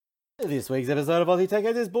This week's episode of Aussie Tech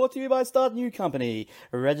Heads is brought to you by Start New Company.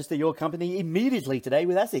 Register your company immediately today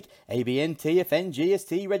with ASIC. ABN, TFN,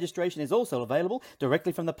 GST registration is also available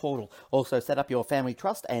directly from the portal. Also set up your family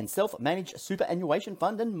trust and self-managed superannuation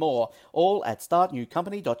fund and more. All at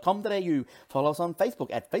startnewcompany.com.au. Follow us on Facebook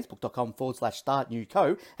at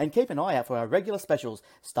facebook.com/startnewco and keep an eye out for our regular specials.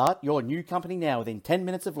 Start your new company now within 10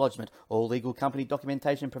 minutes of lodgement. All legal company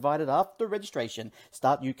documentation provided after registration.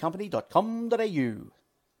 startnewcompany.com.au.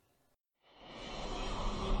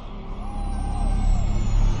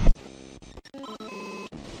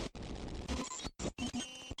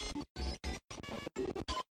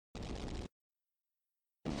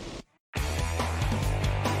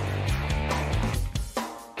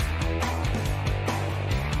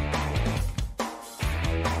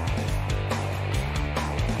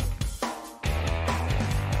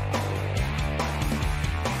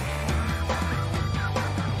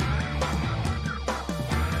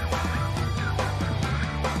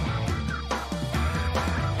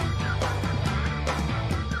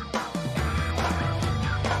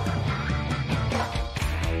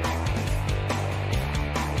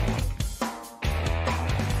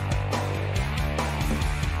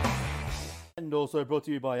 And also brought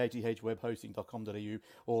to you by athwebhosting.com.au.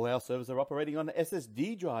 All our servers are operating on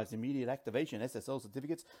SSD drives, immediate activation, SSL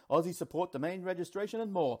certificates, Aussie support, domain registration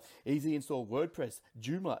and more. Easy install WordPress,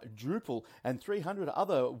 Joomla, Drupal and 300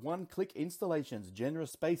 other one-click installations.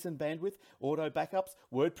 Generous space and bandwidth, auto backups,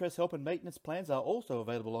 WordPress help and maintenance plans are also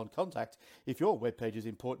available on Contact. If your web page is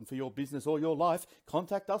important for your business or your life,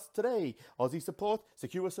 contact us today. Aussie support,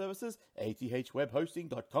 secure services,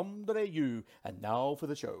 athwebhosting.com.au. And now for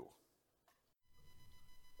the show.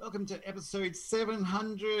 Welcome to episode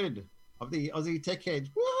 700 of the Aussie Tech Heads.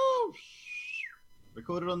 Woo!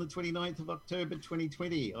 Recorded on the 29th of October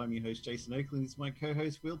 2020. I'm your host, Jason Oakland. This is my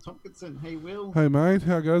co-host, Will Tompkinson. Hey, Will. Hey, mate.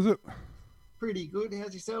 How goes it? Pretty good.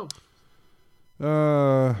 How's yourself?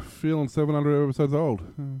 Feeling 700 episodes old.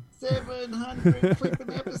 700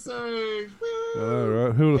 flipping episodes. Woo! All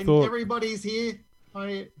right. Who would have thought? Everybody's here.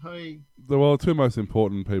 Hi. Well, the two most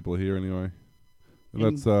important people are here anyway. And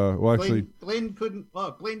that's, well, actually... Glenn couldn't...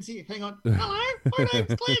 Oh, Glenn's here. Hang on. Hello, my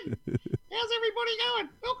name's Glenn. How's everybody going?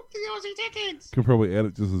 Welcome to the Aussie Tech Heads. Can probably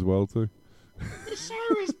edit just as well, too. This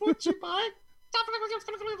show is brought to you by...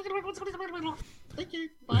 Thank you.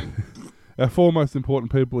 Bye. Our four most important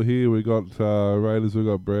people are here. We got Raiders, we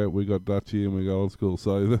got Brett, we got Dutchy, and we got Old School.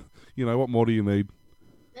 So, you know, what more do you need?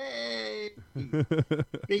 Hey!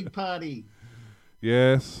 Big party.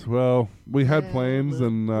 Yes, well, we had plans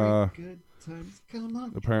and... good times come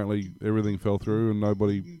on. Apparently everything fell through and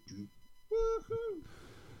nobody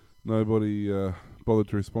bothered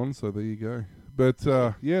to respond, so there you go. But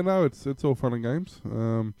yeah, no, it's all fun and games.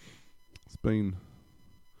 It's been...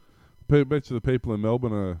 I bet you the people in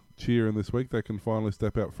Melbourne are cheering this week. They can finally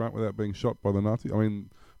step out front without being shot by the Nazi. I mean,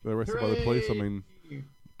 they're arrested by the police. I mean,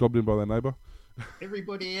 dobbed in by their neighbour.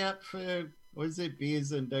 Everybody out for, what is it,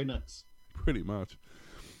 beers and donuts? Pretty much.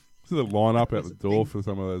 See the line up out the door for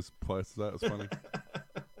some of those places. That was funny.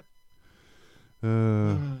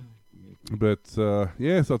 But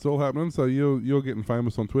yeah, so it's all happening. So you're getting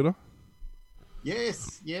famous on Twitter.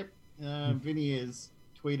 Yes, yep. Vinny has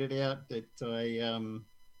tweeted out that I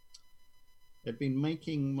have been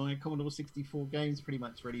making my Commodore 64 games pretty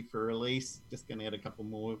much ready for release. Just going to add a couple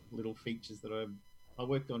more little features that I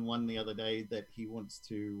worked on one the other day that he wants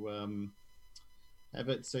to have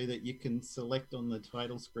it so that you can select on the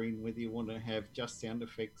title screen whether you want to have just sound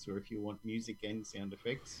effects or if you want music and sound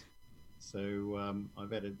effects. So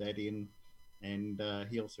I've added that in, and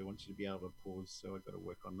he also wants you to be able to pause, so I've got to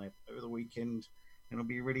work on that over the weekend and it'll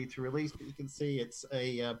be ready to release. But you can see it's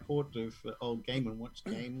a port of an old Game & Watch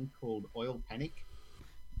game called Oil Panic,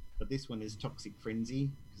 but this one is Toxic Frenzy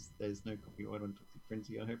because there's no copyright on Toxic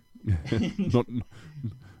Frenzy, I hope.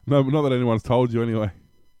 not that anyone's told you anyway.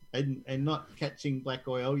 And not catching black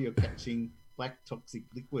oil, you're catching black toxic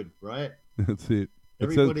liquid, right? That's it.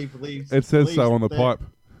 Everybody believes it says so on the pipe.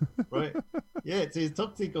 Right? Yeah, it says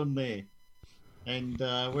toxic on there. And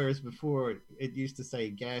whereas before it used to say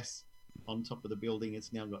gas on top of the building,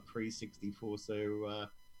 it's now got 364. So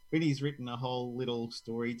Vinny's written a whole little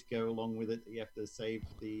story to go along with it. You have to save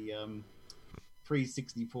the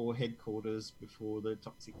 364 headquarters before the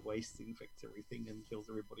toxic waste infects everything and kills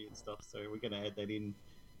everybody and stuff. So we're going to add that in,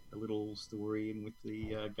 a little story in with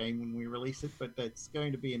the game when we release it, but that's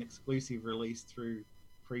going to be an exclusive release through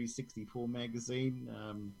 364 magazine.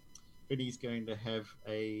 Vinny's going to have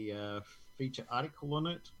a feature article on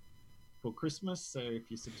it for Christmas, so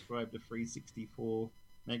if you subscribe to 364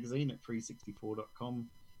 magazine at 364.com,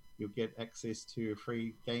 you'll get access to a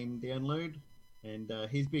free game download and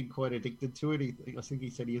he's been quite addicted to it. I think he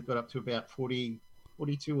said he's got up to about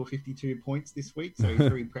 42 or 52 points this week, so he's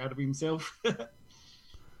very proud of himself.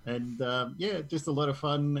 And yeah, just a lot of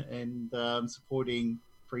fun, and supporting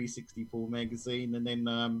Free 64 magazine. And then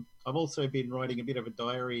I've also been writing a bit of a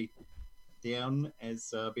diary down,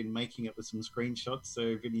 as I've been making it with some screenshots.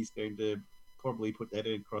 So Vinny's going to probably put that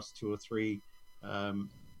across 2 or 3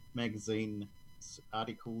 magazine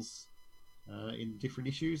articles in different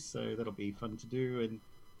issues. So that'll be fun to do. And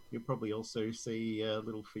you'll probably also see a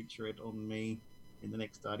little featurette on me in the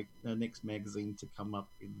next next magazine to come up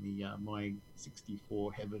in the My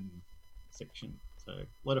 64 Heaven section. So a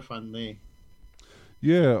lot of fun there.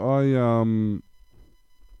 Yeah,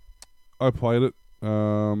 I played it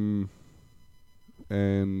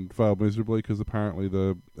and failed miserably because apparently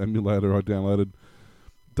the emulator I downloaded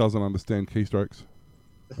doesn't understand keystrokes.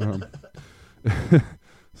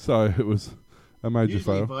 So it was a major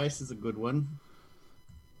Usually fail. Vice is a good one.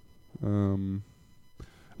 I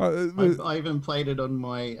I even played it on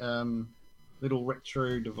my little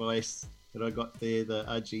retro device that I got there, the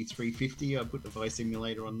RG350. I put the Vice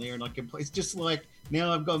emulator on there, and I can play. It's just like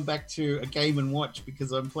now I've gone back to a Game and Watch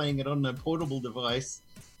because I'm playing it on a portable device.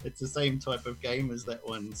 It's the same type of game as that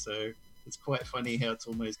one, so it's quite funny how it's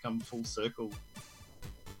almost come full circle.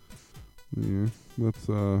 Yeah, let's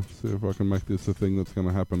see if I can make this a thing that's going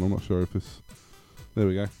to happen. I'm not sure if this... There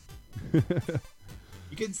we go. You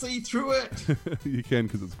can see through it! You can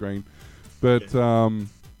because it's green. But,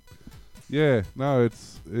 yeah, no,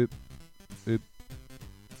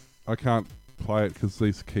 I can't play it because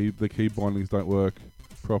the key bindings don't work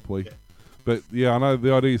properly. Yeah. But, yeah, I know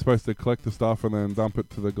the idea is supposed to collect the stuff and then dump it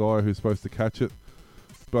to the guy who's supposed to catch it.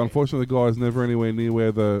 But unfortunately, the guy's never anywhere near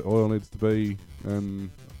where the oil needs to be.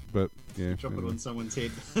 But yeah, Drop it on someone's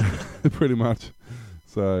head. pretty much.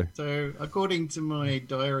 So according to my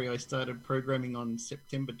diary, I started programming on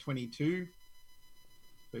September 22.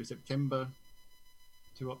 So September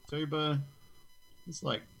to October. It's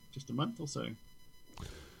like just a month or so.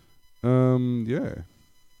 yeah.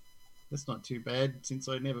 That's not too bad since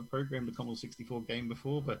I never programmed a Commodore 64 game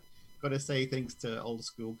before. But got to say thanks to Old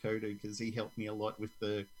School Coder because he helped me a lot with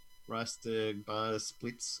the raster bar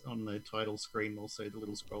splits on the title screen, also the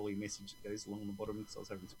little scrolly message that goes along the bottom because I was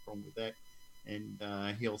having some problem with that. And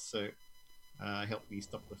he also helped me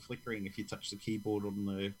stop the flickering. If you touch the keyboard on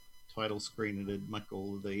the title screen, it'd muck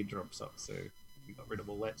all of the eardrops up. So we got rid of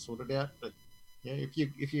all that sorted out. But yeah,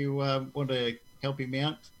 if you want to help him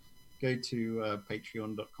out, go to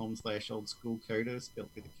patreon.com/oldschoolcoder, spelled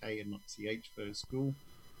with a K and not CH for school.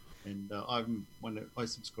 And I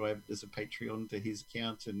subscribed as a Patreon to his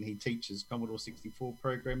account, and he teaches Commodore 64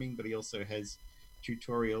 programming, but he also has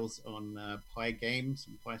tutorials on Pygames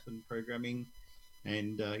and Python programming,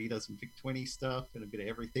 and he does some VIC-20 stuff and a bit of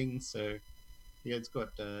everything. So yeah, it's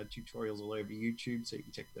got tutorials all over YouTube, so you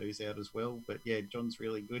can check those out as well. But yeah, John's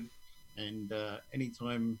really good, and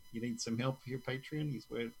anytime you need some help for your Patreon, he's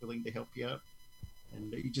willing to help you out.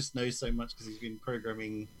 And he just knows so much because he's been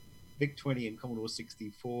programming VIC-20 and Commodore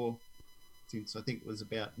 64 since I think it was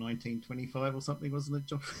about 1925 or something, wasn't it,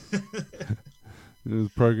 John? It was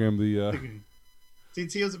programmed the...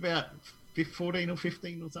 Since he was about 14 or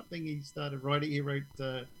 15 or something, he started writing. He wrote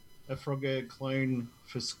a Frogger clone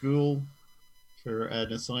for school for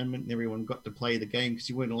an assignment, and everyone got to play the game because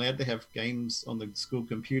you weren't allowed to have games on the school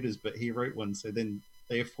computers, but he wrote one. So then,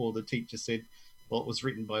 therefore, the teacher said, well, it was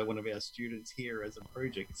written by one of our students here as a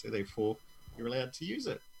project, so therefore, you're allowed to use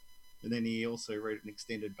it. And then he also wrote an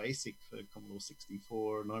extended basic for Commodore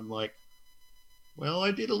 64, and I'm like, well,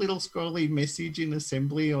 I did a little scrolly message in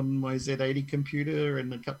assembly on my Z80 computer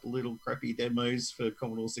and a couple little crappy demos for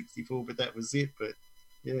Commodore 64, but that was it. But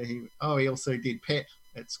yeah, he also did PET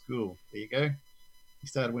at school. There you go. He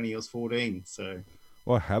started when he was 14, so...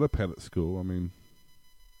 Well, I had a pet at school, I mean...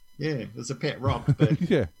 Yeah, it was a pet rock, but...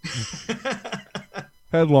 yeah.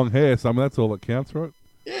 Had long hair, so I mean, that's all that counts, right?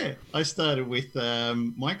 Yeah, I started with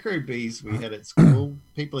micro bees we had at school.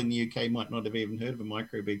 People in the UK might not have even heard of a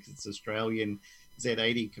micro bee because it's an Australian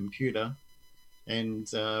Z80 computer. And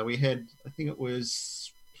we had, I think it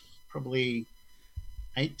was probably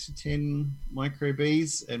 8 to 10 micro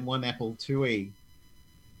bees and one Apple IIe.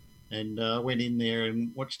 And I went in there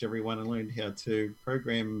and watched everyone and learned how to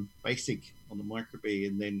program BASIC on the micro bee.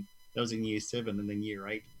 And then that was in year 7, and then year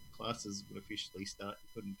 8 classes would officially start. You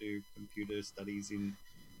couldn't do computer studies in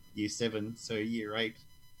year 7, so year 8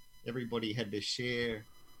 everybody had to share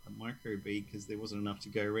a micro bee because there wasn't enough to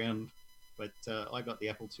go around. But I got the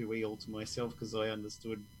Apple IIe all to myself because I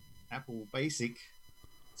understood Apple Basic.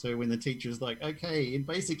 So when the teacher was like, okay, in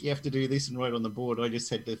Basic you have to do this and write on the board, I just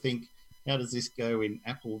had to think, how does this go in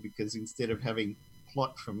Apple? Because instead of having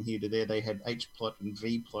plot from here to there, they had H plot and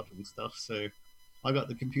V plot and stuff. So I got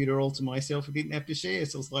the computer all to myself and didn't have to share.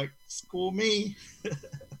 So I was like, score me.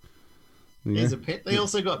 There's a pet. They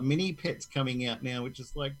also got mini pets coming out now, which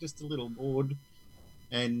is like just a little board,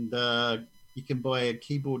 and you can buy a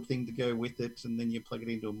keyboard thing to go with it, and then you plug it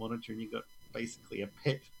into a monitor, and you got basically a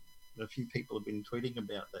pet. A few people have been tweeting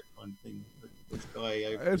about that kind of thing. This guy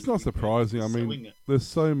it's not surprising. I mean, there's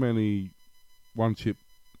so many one-chip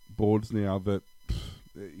boards now that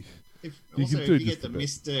if you get the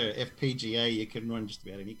Mr. FPGA, you can run just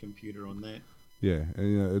about any computer on that. Yeah,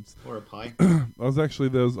 and, it's or a Pi. I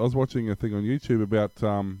was watching a thing on YouTube about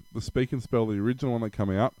the Speak and Spell, the original one that came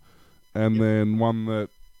out, and then one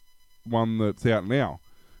that's out now.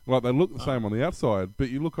 Like, they look the same on the outside, but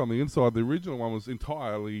you look on the inside, the original one was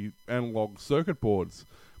entirely analog circuit boards.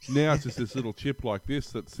 Now it's just this little chip like this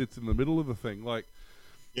that sits in the middle of the thing. Like,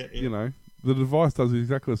 you know, the device does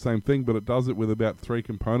exactly the same thing, but it does it with about 3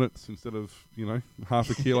 components instead of, you know, half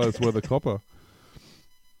a kilo's worth of copper.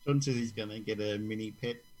 John says he's going to get a mini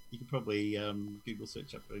pet. You could probably Google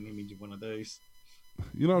search up an image of one of those.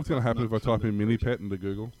 You know what's going to happen if I type in mini pet into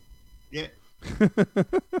Google? Yeah.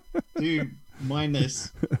 Do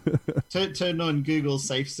minus. Turn on Google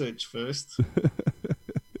Safe Search first.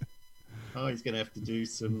 Oh, he's going to have to do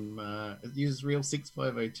some. It uses Real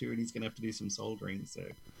 6502, and he's going to have to do some soldering. So,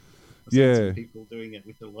 I've seen some people doing it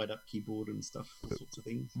with the light up keyboard and stuff, all sorts of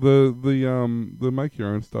things. The make your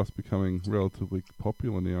own stuff's becoming relatively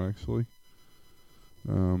popular now, actually.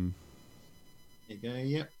 There you go.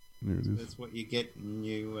 Yep. There it is. That's what you get, and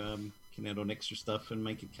you can add on extra stuff and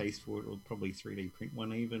make a case for it, or probably 3D print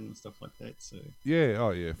one even and stuff like that. So yeah, oh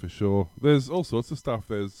yeah, for sure. There's all sorts of stuff.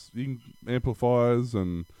 There's amplifiers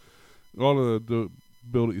and a lot of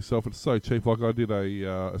build it yourself. It's so cheap. Like, I did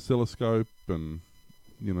a oscilloscope, and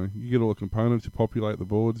you know, you get all the components, you populate the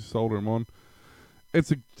boards, you solder them on.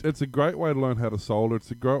 It's a great way to learn how to solder.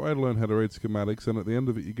 It's a great way to learn how to read schematics, and at the end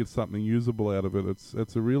of it, you get something usable out of it.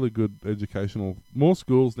 It's a really good educational. More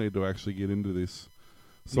schools need to actually get into this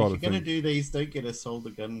side of things. If you're going to do these, don't get a solder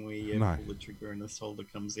gun where you pull the trigger and the solder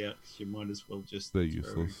comes out. You might as well just they're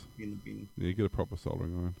useless. In the bin. Yeah, you get a proper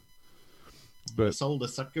soldering iron. But the solder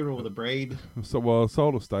sucker or the braid. So, well, a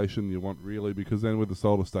solder station you want really, because then with the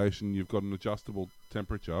solder station you've got an adjustable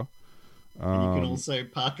temperature. And you can also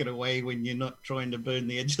park it away when you're not trying to burn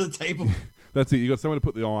the edge of the table. That's it. You got somewhere to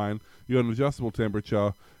put the iron. You got an adjustable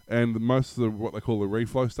temperature, and most of what they call the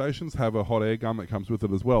reflow stations have a hot air gun that comes with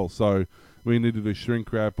it as well. So when you need to do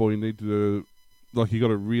shrink wrap, or you need to do, like, you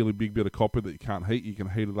got a really big bit of copper that you can't heat, you can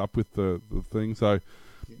heat it up with the thing. So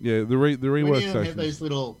yeah, the rework stations. You have those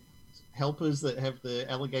little helpers that have the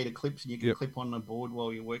alligator clips, and you can clip on the board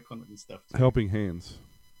while you work on it and stuff too. Helping hands.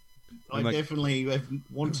 I definitely have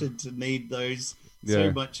wanted to need those so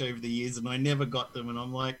much over the years, and I never got them. And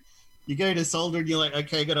I'm like, you go to solder, and you're like,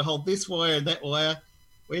 okay, got to hold this wire and that wire.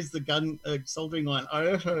 Where's the gun soldering line?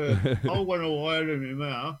 I want to wire them in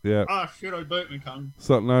there. Yeah. Ah, shit, I burnt my tongue.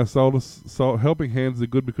 So no, helping hands are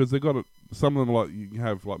good because they got it. Some of them, like, you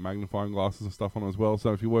have like magnifying glasses and stuff on as well.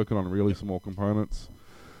 So if you're working on really small components.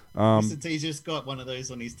 He's just got one of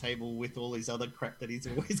those on his table with all his other crap that he's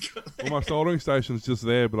always got there. Well, my soldering station's just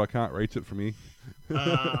there, but I can't reach it from here.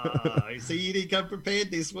 So you didn't come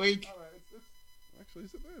prepared this week? Actually,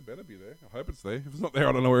 is it there? It better be there. I hope it's there. If it's not there,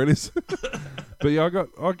 I don't know where it is. But yeah,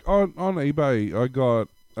 on eBay, I got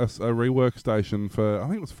a rework station for, I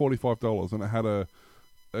think it was $45, and it had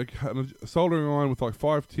a soldering iron with like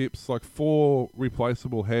 5 tips, like 4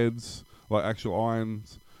 replaceable heads, like actual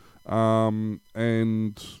irons.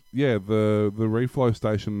 And yeah, the reflow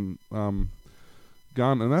station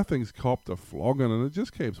gun, and that thing's copped a flogging, and it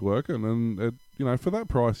just keeps working. And it, you know, for that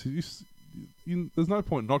price, there's no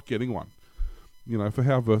point not getting one. You know, for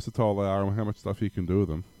how versatile they are and how much stuff you can do with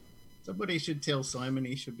them. Somebody should tell Simon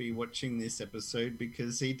he should be watching this episode,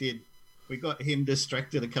 because we got him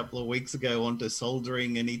distracted a couple of weeks ago onto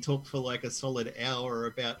soldering, and he talked for like a solid hour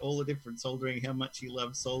about all the different soldering, how much he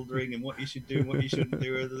loves soldering and what you should do and what you shouldn't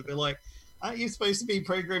do. They're like, aren't you supposed to be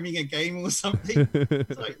programming a game or something?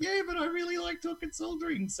 It's like, yeah, but I really like talking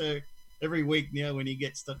soldering. So every week now when he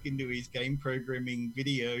gets stuck into his game programming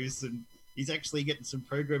videos and he's actually getting some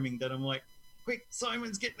programming done, I'm like, quick,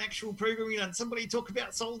 Simon's getting actual programming done. Somebody talk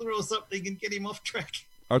about solder or something and get him off track.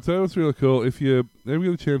 I'll tell you what's really cool. If you ever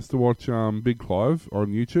get a chance to watch Big Clive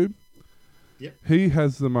on YouTube, he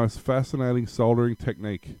has the most fascinating soldering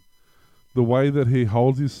technique. The way that he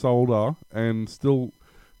holds his solder and still,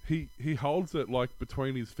 he holds it like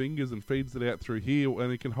between his fingers and feeds it out through here,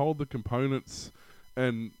 and he can hold the components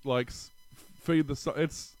and like feed the.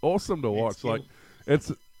 It's awesome to watch. Like, it's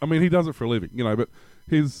I mean, he does it for a living, but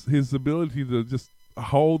his ability to just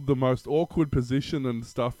hold the most awkward position and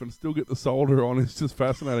stuff and still get the solder on is just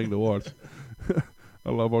fascinating to watch. I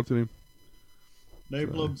love watching him. No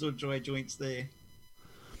blobs or dry joints there.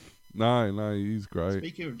 No, he's great.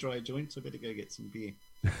 Speaking of dry joints, I better go get some beer.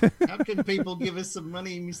 How can people give us some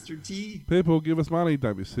money, Mr. T? People give us money.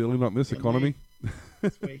 Don't be silly. Not in this economy.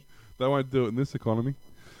 They won't do it in this economy.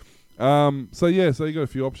 So you got a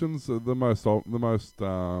few options. The most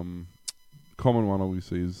common one,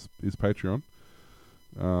 obviously, is Patreon.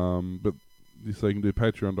 But so you can do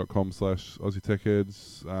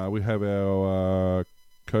patreon.com/AussieTechHeads. We have our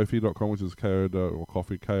Ko-fi.com, which is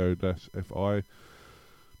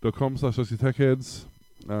ko-fi.com/AussieTechHeads.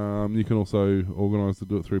 You can also organise to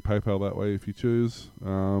do it through PayPal that way if you choose.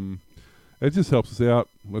 It just helps us out.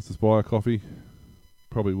 Lets us buy a coffee.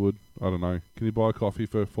 Probably would. I don't know. Can you buy a coffee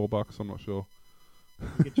for $4? I'm not sure.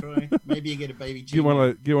 You could try. Maybe you get a baby Get one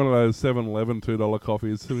of those 7-Eleven $2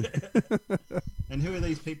 coffees. And who are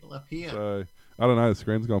these people up here? So, I don't know. The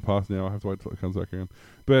screen's gone past now. I have to wait till it comes back around.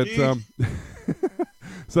 But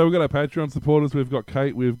so we've got our Patreon supporters. We've got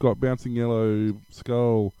Kate. We've got Bouncing Yellow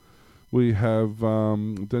Skull. We have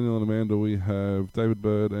Daniel and Amanda. We have David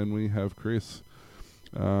Bird, and we have Chris.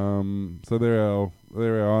 So they're our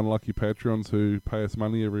unlucky patrons who pay us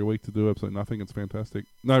money every week to do absolutely nothing. It's fantastic.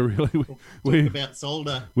 No, really, we about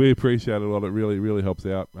solder. We appreciate it a lot. It really, really helps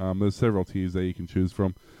out. There's several tiers there you can choose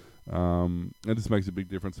from. It just makes a big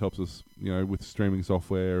difference. Helps us, with streaming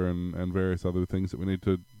software and various other things that we need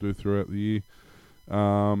to do throughout the year.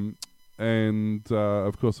 Of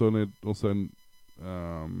course, I need also.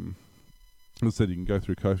 As I said, you can go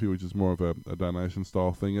through Ko-fi, which is more of a donation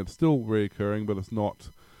style thing. It's still reoccurring, but it's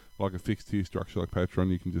not like a fixed tier structure like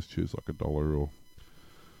Patreon. You can just choose like $1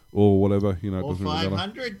 or whatever. It or doesn't really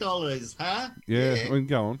matter. $500, huh? Yeah, I mean,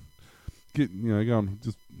 go on. Go on.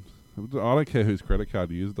 Just, I don't care whose credit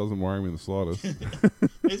card you use. It doesn't worry me in the slightest.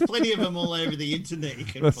 There's plenty of them all over the internet. You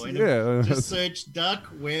can find them. Just search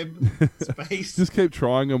dark web space. Just keep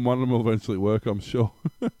trying them. One of them will eventually work, I'm sure.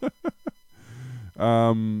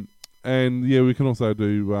 And we can also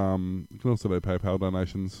do PayPal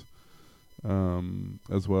donations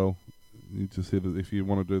as well. You just hit it if you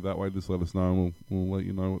want to do it that way. Just let us know, and we'll let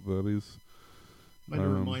you know what that is. It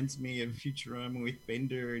reminds me of Futurama with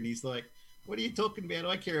Bender, and he's like, "What are you talking about?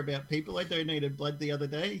 I care about people. I donated blood the other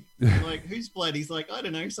day." Like, whose blood? He's like, "I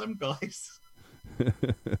don't know, some guys."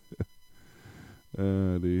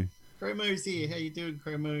 Oh dear. Chromo's here. How you doing,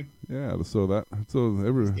 Chromo? Yeah, I saw that. It's all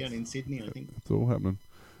He's down in Sydney, I think. It's all happening.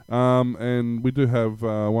 And we do have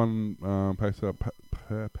one PayPal.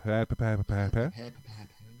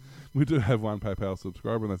 We do have one PayPal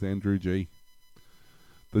subscriber, and that's Andrew G.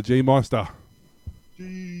 The G Meister.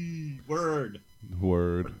 G word.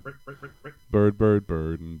 Bird,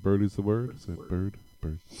 and bird is the word. So bird.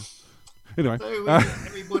 Anyway, so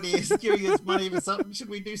everybody is giving us money for something. Should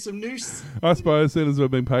we do some news? I suppose as soon as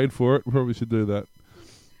we've been paid for it, we probably should do that.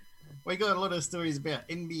 We got a lot of stories about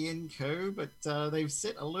NBN Co, but they've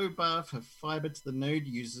set a low bar for fibre to the node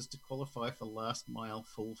users to qualify for last mile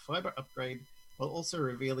full fibre upgrade, while also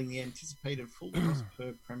revealing the anticipated full cost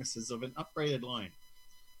per premises of an upgraded line.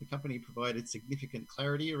 The company provided significant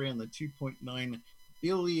clarity around the $2.9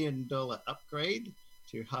 billion upgrade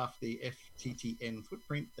to half the FTTN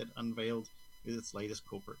footprint that unveiled with its latest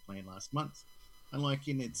corporate plan last month. Unlike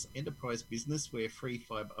in its enterprise business, where free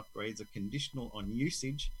fibre upgrades are conditional on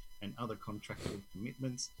usage and other contractual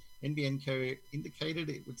commitments, NBN Co indicated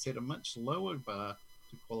it would set a much lower bar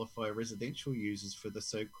to qualify residential users for the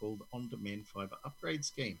so-called on-demand fibre upgrade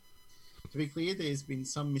scheme. To be clear, there's been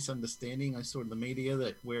some misunderstanding. I saw in the media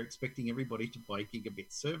that we're expecting everybody to buy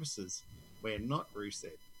gigabit services. We're not, Roo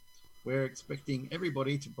said. We're expecting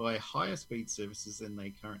everybody to buy higher speed services than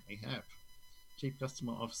they currently have. Chief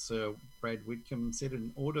Customer Officer Brad Whitcomb said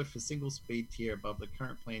an order for single speed tier above the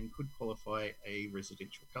current plan could qualify a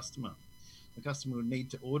residential customer. The customer would need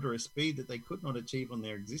to order a speed that they could not achieve on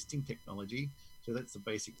their existing technology, so that's the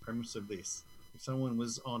basic premise of this. If someone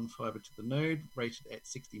was on fibre to the node, rated at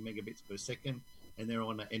 60 megabits per second, and they're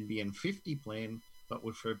on an NBN 50 plan, but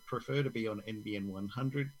would prefer to be on NBN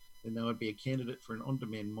 100, then they would be a candidate for an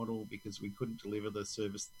on-demand model because we couldn't deliver the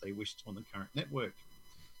service that they wished on the current network.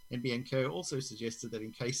 NBN Co also suggested that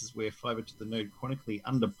in cases where fibre to the node chronically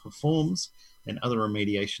underperforms and other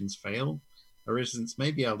remediations fail, a residents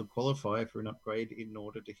may be able to qualify for an upgrade in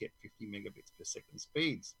order to hit 50 megabits per second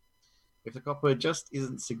speeds. If the copper just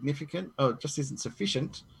isn't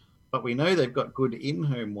sufficient, but we know they've got good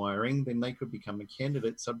in-home wiring, then they could become a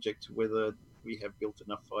candidate subject to whether we have built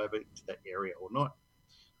enough fibre to that area or not.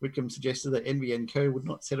 Whitcomb suggested that NBN Co would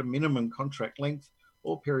not set a minimum contract length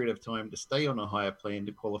or period of time to stay on a hire plan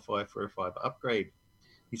to qualify for a fibre upgrade.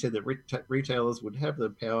 He said that retailers would have the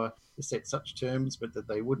power to set such terms, but that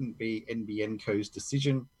they wouldn't be NBN Co's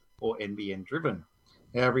decision or NBN driven.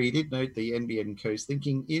 However, he did note the NBN Co's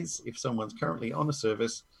thinking is if someone's currently on a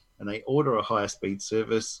service and they order a higher speed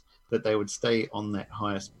service, that they would stay on that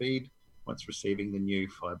higher speed once receiving the new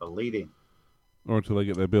fibre lead-in. Or until they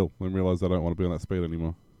get their bill and realise they don't want to be on that speed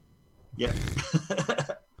anymore. Yep.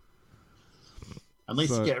 Unless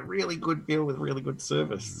you get a really good bill with really good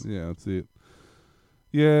service. Yeah, that's it.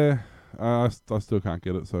 Yeah, I still can't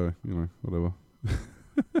get it, so, whatever.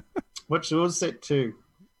 What's yours set to?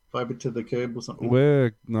 Fibre to the curb or something?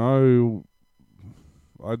 We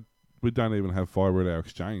don't even have fibre at our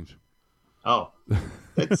exchange. Oh,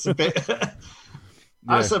 that's a bit...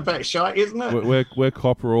 That's a bit shy, isn't it? We're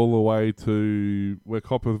copper all the way to... We're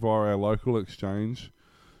copper via our local exchange,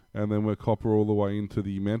 and then we're copper all the way into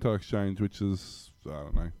the Mento exchange, which is, I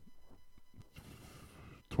don't know,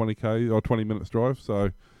 20k or 20 minutes drive. So,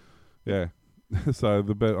 yeah. So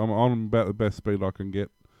I'm on about the best speed I can get.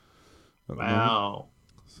 Wow.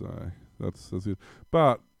 So that's it.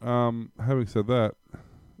 But having said that,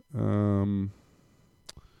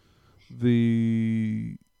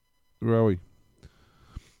 where are we?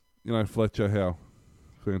 Fletcher, how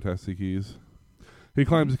fantastic he is. He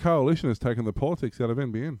claims the coalition has taken the politics out of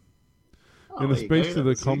NBN. In a speech to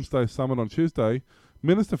the CommStay Summit on Tuesday,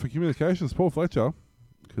 Minister for Communications Paul Fletcher,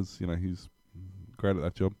 because he's great at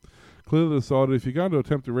that job, clearly decided if you're going to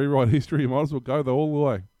attempt to rewrite history, you might as well go all the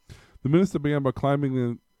way. The minister began by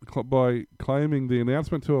claiming the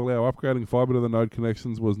announcement to allow upgrading fibre to the node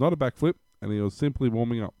connections was not a backflip, and he was simply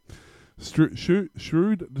warming up.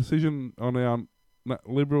 Shrewd decision on our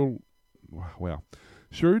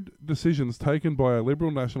Shrewd decisions taken by our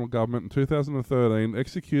Liberal National Government in 2013,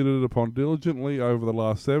 executed upon diligently over the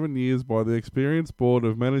last 7 years by the experienced board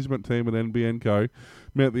of management team at NBN Co,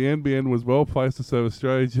 meant the NBN was well placed to serve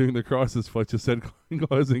Australia during the crisis, Fletcher said,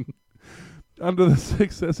 closing. Under the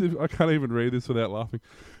successive... I can't even read this without laughing.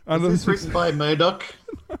 Is this written by Murdoch?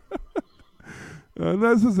 No,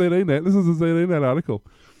 this is ZDNet. This is a ZDNet article.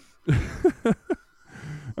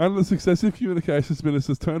 Under the successive communications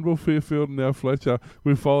ministers Turnbull, Fairfield and now Fletcher,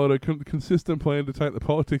 we followed a consistent plan to take the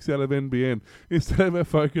politics out of NBN. Instead of our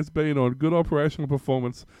focus being on good operational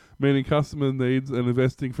performance, meeting customer needs and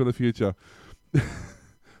investing for the future.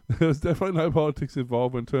 There was definitely no politics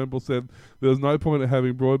involved when Turnbull said there was no point in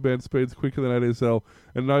having broadband speeds quicker than ADSL,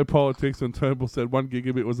 and no politics when Turnbull said 1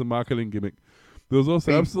 gigabit was a marketing gimmick. There was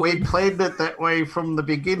also we played it that way from the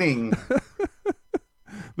beginning.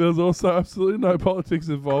 There was also absolutely no politics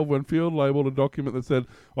involved when Field labelled a document that said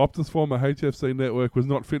Optus' former HFC network was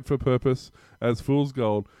not fit for purpose as fool's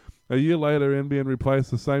gold. A year later, NBN replaced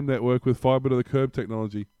the same network with fibre to the curb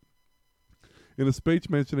technology. In a speech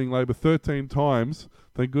mentioning Labor 13 times,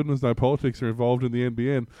 thank goodness no politics are involved in the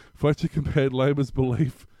NBN, Fletcher compared Labor's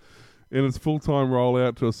belief in its full-time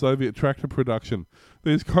rollout to a Soviet tractor production.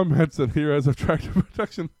 These comrades and heroes of tractor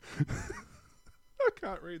production... I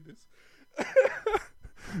can't read this.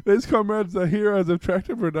 These comrades are heroes of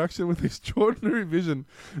tractor production with extraordinary vision.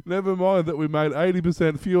 Never mind that we made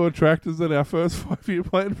 80% fewer tractors than our first 5-year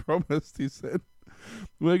plan promised, he said.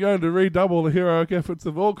 We're going to redouble the heroic efforts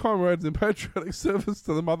of all comrades in patriotic service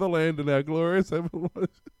to the motherland and our glorious evolution.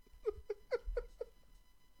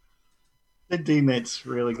 The D-Net's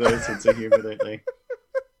really got a sense of humour, don't they?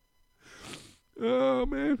 Oh,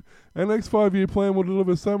 man. Our next 5-year plan will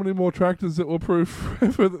deliver so many more tractors that will prove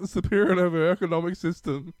forever the superior of our economic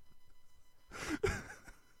system.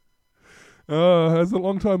 As a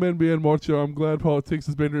long-time NBN watcher, I'm glad politics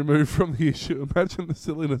has been removed from the issue. Imagine the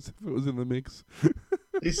silliness if it was in the mix.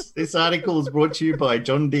 This article is brought to you by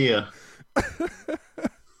John Deere.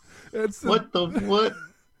 What?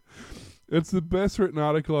 It's the best written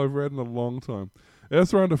article I've read in a long time.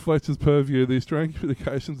 Elsewhere under Fletcher's purview, the Australian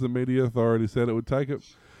Communications and Media Authority said it would take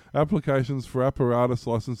applications for apparatus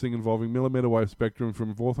licensing involving millimetre wave spectrum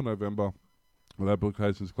from 4th of November, with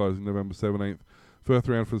applications closing November 17th. First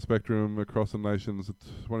round for the spectrum across the nation's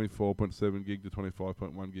 24.7 gig to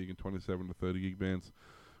 25.1 gig and 27 to 30 gig bands,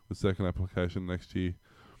 with second application next year.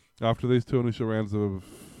 After these two initial rounds of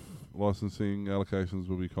licensing, allocations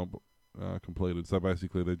will be completed. So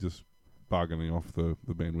basically, they're just bargaining off the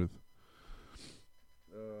bandwidth.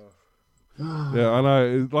 Yeah, I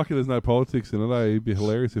know. Lucky there's no politics in it. It'd be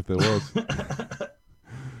hilarious if there was.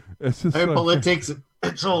 It's just no politics.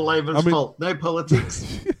 It's all Labor's fault. No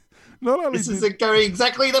politics. This is going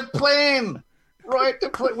exactly the plan. Right?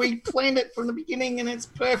 We planned it from the beginning and it's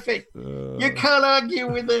perfect. You can't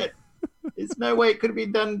argue with it. There's no way it could have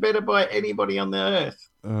been done better by anybody on the earth.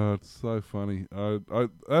 It's so funny.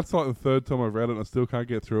 That's like the third time I've read it and I still can't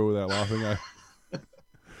get through it without laughing.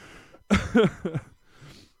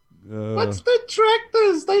 What's the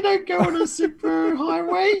tractors? They don't go on a super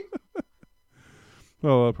highway.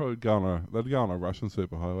 Well, they'd go on a Russian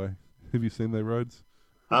superhighway. Have you seen their roads?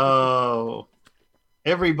 Oh,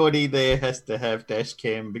 everybody there has to have dash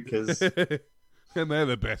cam because and they're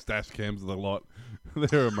the best dash cams of the lot.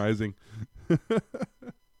 They're amazing.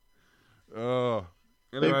 Oh,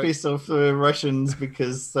 they anyway. piss off the Russians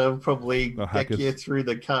because they'll probably hack hackers. you through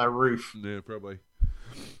the car roof. Yeah, probably.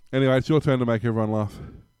 Anyway, it's your turn to make everyone laugh.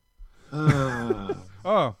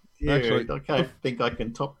 Oh, yeah, actually, I can't think I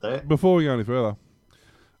can top that. Before we go any further,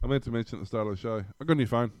 I meant to mention at the start of the show, I got a new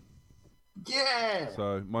phone. Yeah.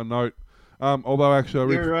 So my Note, although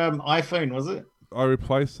actually Your iPhone, was it? I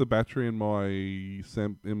replaced the battery in my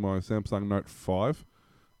Samsung Note 5.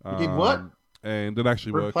 You did what? And it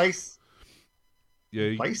actually worked. Replace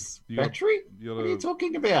Yeah, battery? What are you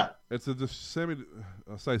talking about? It's a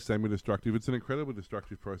semi-destructive. It's an incredibly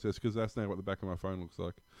destructive process because that's now what the back of my phone looks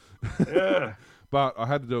like. Yeah. But I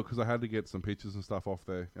had to do it because I had to get some pictures and stuff off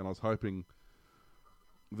there, and I was hoping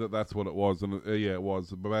that's what it was. And it was.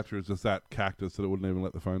 The battery was just that cactus that it wouldn't even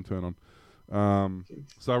let the phone turn on.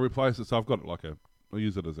 So I replaced it. So I've got it I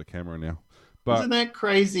use it as a camera now. But isn't that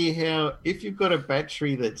crazy how if you've got a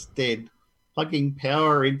battery that's dead, plugging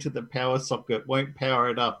power into the power socket won't power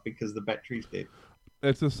it up because the battery's dead?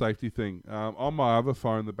 It's a safety thing. On my other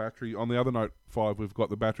phone, the battery, on the other Note 5, we've got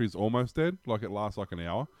the battery's almost dead. Like it lasts like an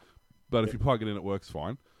hour. But if you plug it in, it works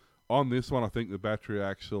fine. On this one, I think the battery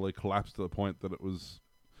actually collapsed to the point that it was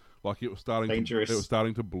starting dangerous. It was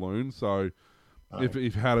starting to balloon. So if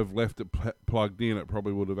you had have left it plugged in, it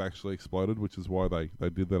probably would have actually exploded, which is why they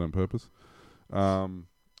did that on purpose.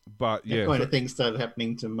 But yeah, that kind of thing started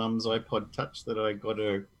happening to Mum's iPod Touch that I got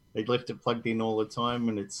her. They left it plugged in all the time,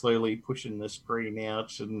 and it's slowly pushing the screen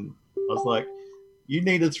out. And I was like, "You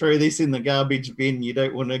need to throw this in the garbage bin. You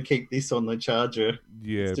don't want to keep this on the charger.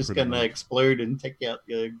 Yeah, it's just going to explode and take out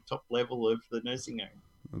the top level of the nursing home."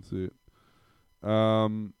 That's it.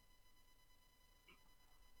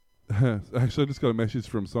 Actually, I just got a message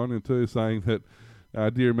from Sonia too saying that.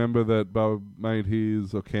 Do you remember that Bubba made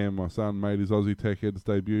Cam, my son, made his Aussie Tech Heads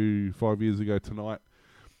debut 5 years ago tonight?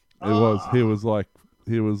 He was like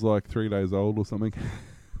 3 days old or something.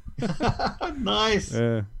 Nice.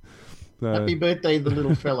 Yeah. Happy birthday, the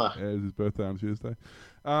little fella. Yeah, it was his birthday on Tuesday.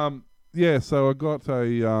 So I got a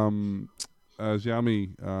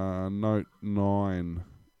Xiaomi Note 9,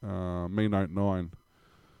 Mi Note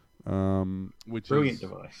 9, which brilliant is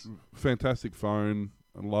device. Fantastic phone.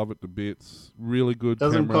 I love it to bits. Really good.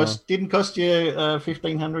 Didn't cost you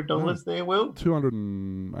 $1,500 there, Will?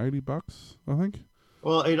 $280, I think.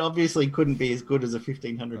 Well, it obviously couldn't be as good as a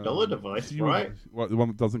 $1,500 device, right? The one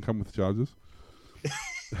that doesn't come with chargers.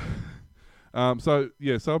 So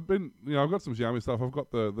I've been, I've got some Xiaomi stuff. I've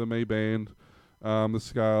got the Mi Band, the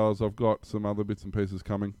scales. I've got some other bits and pieces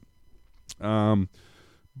coming. This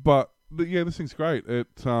thing's great.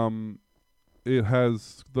 It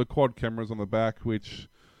has the quad cameras on the back, which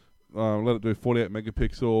let it do 48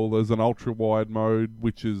 megapixel. There's an ultra wide mode,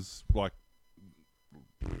 which is like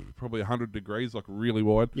probably 100 degrees, like really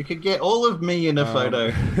wide. You could get all of me in a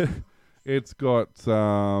photo. It's got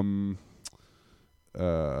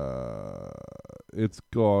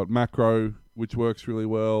macro, which works really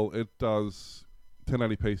well. It does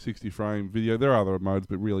 1080p 60 frame video. There are other modes,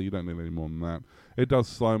 but really you don't need any more than that. It does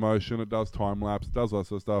slow motion. It does time lapse. It does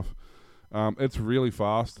lots of stuff. It's really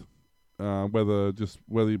fast. Whether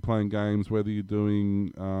you're playing games, whether you're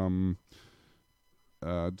doing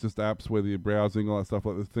just apps, whether you're browsing, all that stuff,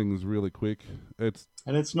 like the thing is really quick. And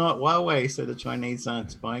it's not Huawei, so the Chinese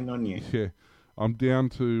aren't spying on you. Yeah, I'm down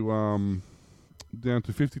to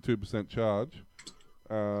 52% charge,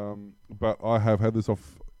 but I have had this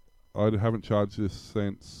off. I haven't charged this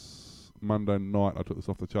since Monday night. I took this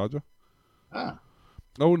off the charger. Ah.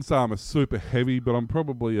 I wouldn't say I'm a super heavy, but I'm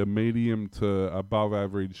probably a medium to above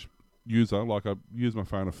average user. Like I use my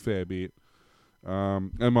phone a fair bit.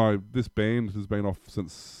 And this band has been off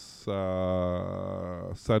since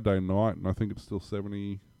Saturday night, and I think it's still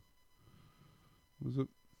 70. Was it?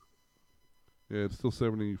 Yeah, it's still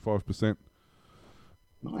 75%.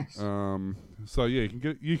 Nice. So yeah,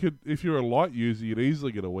 you could if you're a light user, you'd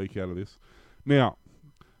easily get a week out of this. Now,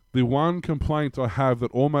 the one complaint I have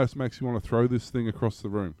that almost makes you want to throw this thing across the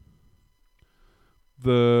room.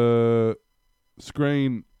 The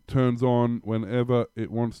screen turns on whenever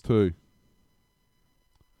it wants to.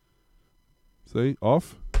 See?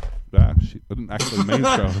 Off. Ah, shit. I didn't actually mean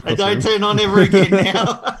to. It don't turn on ever again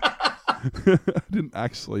now. I didn't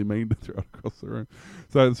actually mean to throw it across the room.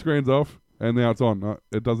 So the screen's off, and now it's on.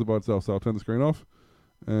 It does it by itself. So I'll turn the screen off,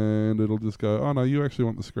 and it'll just go, oh, no, you actually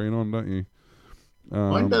want the screen on, don't you?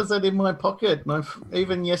 Mine does that in my pocket.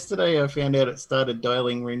 Even yesterday I found out it started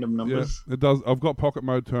dialing random numbers. Yeah, it does. I've got pocket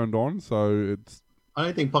mode turned on, so it's... I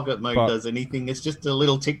don't think pocket mode does anything. It's just a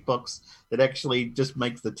little tick box that actually just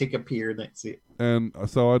makes the tick appear, and that's it. And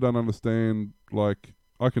so I don't understand, like,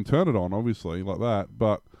 I can turn it on, obviously, like that,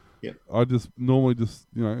 but I just normally just,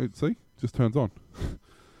 just turns on.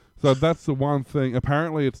 So that's the one thing.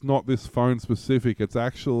 Apparently it's not this phone specific. It's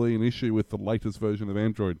actually an issue with the latest version of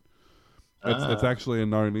Android. It's actually a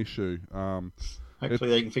known issue. Hopefully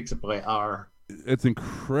they can fix it by R. It's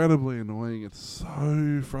incredibly annoying. It's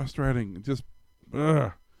so frustrating. Just,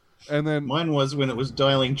 ugh. And then mine was when it was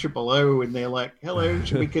dialing 000 and they're like, hello,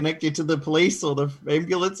 should we connect you to the police or the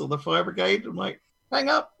ambulance or the fire brigade? I'm like, hang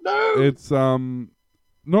up, no. It's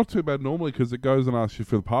not too bad normally because it goes and asks you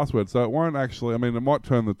for the password. So it won't actually, it might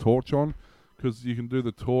turn the torch on because you can do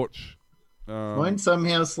the torch. Mine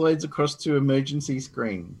somehow slides across to emergency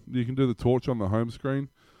screen. You can do the torch on the home screen,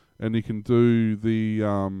 and you can do the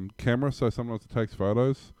camera, so sometimes it takes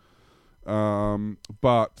photos.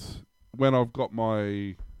 But when I've got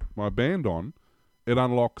my band on, it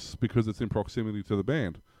unlocks because it's in proximity to the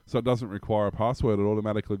band. So it doesn't require a password, it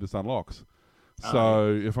automatically just unlocks.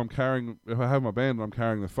 So if I have my band and I'm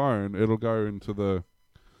carrying the phone, it'll go into the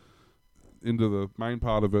main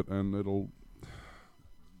part of it, and it'll...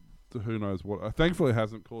 who knows what. Thankfully, it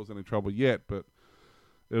hasn't caused any trouble yet, but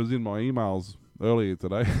it was in my emails earlier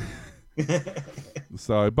today.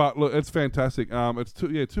 So, but look, it's fantastic. It's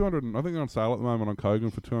 200. I think they're on sale at the moment on Kogan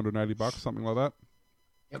for $280, something like that.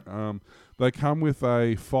 Yep. They come with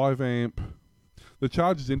a 5 amp. The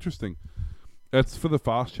charge is interesting. It's for the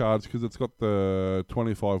fast charge because it's got the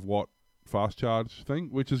 25 watt fast charge thing,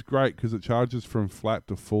 which is great because it charges from flat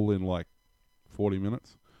to full in like 40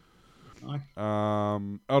 minutes.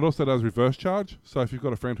 It also does reverse charge, so if you've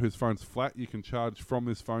got a friend whose phone's flat, you can charge from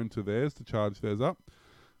this phone to theirs to charge theirs up,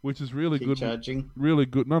 which is really good. Charging? Really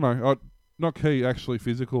good. No, not key, actually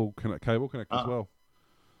physical cable connect as well.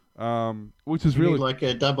 Which is really... like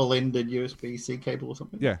a double-ended USB-C cable or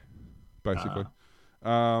something? Yeah, basically.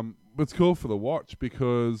 It's cool for the watch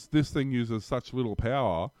because this thing uses such little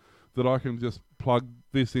power that I can just plug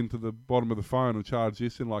this into the bottom of the phone and charge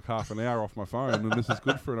this in like half an hour off my phone, and this is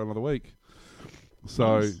good for another week.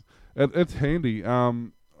 So nice. It's handy. I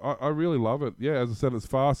really love it. Yeah, as I said, it's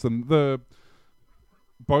fast, and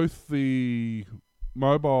both the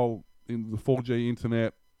mobile in the 4G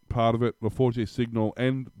internet part of it, the 4G signal,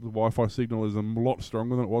 and the Wi-Fi signal is a lot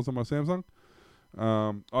stronger than it was on my Samsung.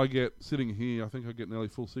 I get, sitting here, I think I get nearly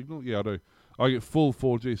full signal. Yeah, I do. I get full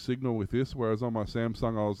 4G signal with this, whereas on my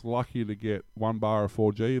Samsung I was lucky to get 1 bar of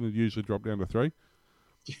 4G, and it usually dropped down to 3.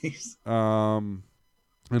 Jeez. And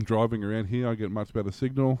driving around here, I get much better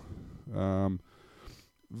signal. For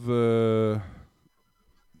the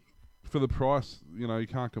price, you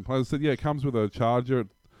can't complain. As I said, yeah, it comes with a charger. It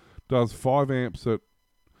does 5 amps at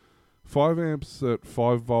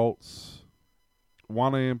 5 volts,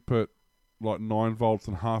 1 amp at like 9 volts,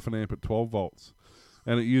 and half an amp at 12 volts.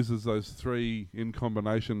 And it uses those 3 in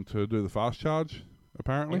combination to do the fast charge,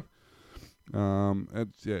 apparently. Yep.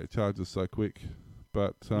 It charges so quick.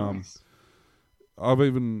 But nice.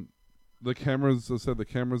 The cameras, I said the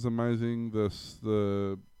camera's amazing.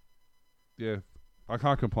 I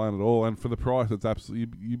can't complain at all. And for the price, it's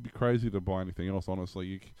absolutely, you'd be crazy to buy anything else,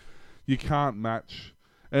 honestly. You can't match,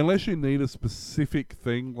 unless you need a specific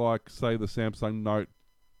thing, like, say, the Samsung Note,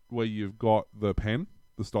 where you've got the pen,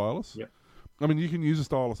 the stylus. Yep. You can use a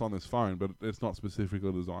stylus on this phone, but it's not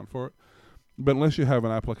specifically designed for it. But unless you have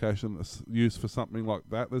an application that's used for something like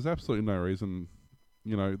that, there's absolutely no reason.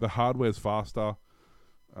 The hardware's faster.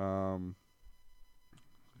 I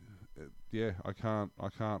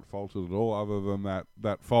can't fault it at all. Other than that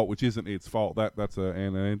fault, which isn't its fault. That's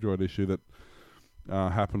an Android issue that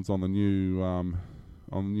happens on the new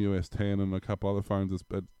S10 and a couple other phones. It's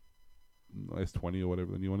S20 or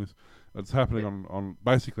whatever the new one is. It's happening on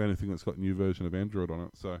basically anything that's got a new version of Android on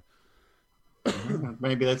it. So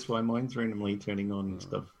maybe that's why mine's randomly turning on and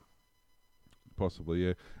stuff. Possibly,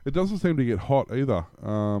 yeah. It doesn't seem to get hot either.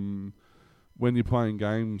 When you're playing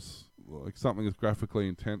games, like something that's graphically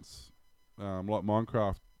intense, like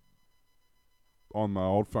Minecraft, on my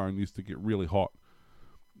old phone used to get really hot.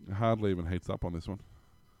 It hardly even heats up on this one.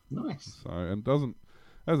 Nice. So, and doesn't...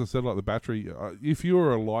 As I said, like the battery, if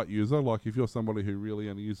you're a light user, like if you're somebody who really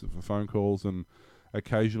only uses it for phone calls and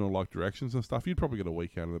occasional like directions and stuff, you'd probably get a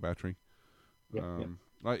week out of the battery. Yep.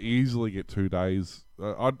 I easily get 2 days.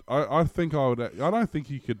 I think I would. I don't think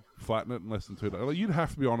you could flatten it in less than 2 days. Like, you'd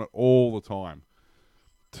have to be on it all the time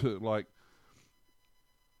to like.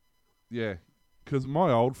 Yeah, because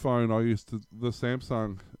my old phone, the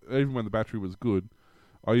Samsung, even when the battery was good,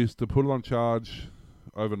 I used to put it on charge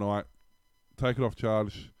overnight, take it off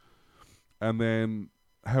charge, and then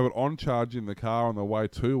have it on charge in the car on the way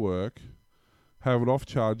to work, have it off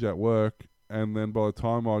charge at work, and then by the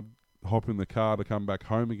time I'd hop in the car to come back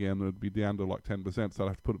home again, it'd be down to like 10%, so I'd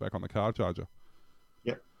have to put it back on the car charger.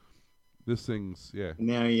 Yep. This thing's, yeah.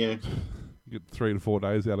 Now, yeah. You get 3 to 4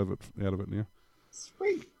 days out of it now.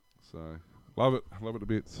 Sweet. So, love it to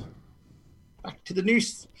bits. Back to the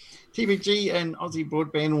news. TPG and Aussie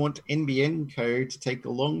Broadband want NBN Co. to take a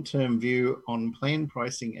long-term view on plan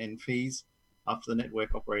pricing and fees after the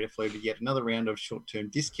network operator floated yet another round of short-term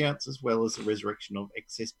discounts, as well as the resurrection of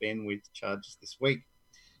excess bandwidth charges this week.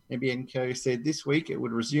 NBN Co. said this week it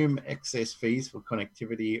would resume excess fees for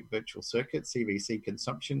connectivity virtual circuit CVC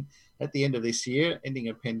consumption at the end of this year, ending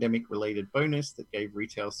a pandemic-related bonus that gave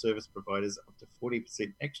retail service providers up to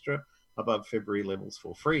 40% extra above February levels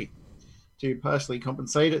for free. To partially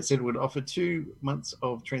compensate, it said it would offer 2 months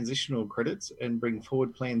of transitional credits and bring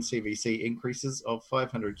forward planned CVC increases of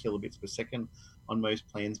 500 kilobits per second on most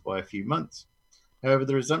plans by a few months. However,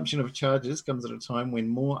 the resumption of charges comes at a time when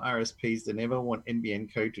more RSPs than ever want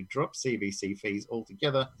NBN Co. to drop CVC fees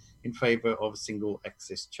altogether in favour of a single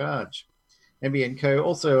access charge. NBN Co.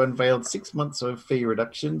 also unveiled 6 months of fee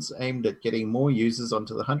reductions aimed at getting more users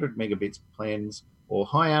onto the 100 megabits plans or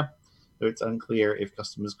higher, though it's unclear if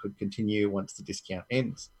customers could continue once the discount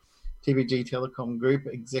ends. TPG Telecom Group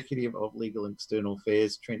Executive of Legal and External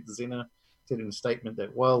Affairs, Trent Zinner, said in a statement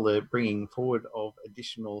that while the bringing forward of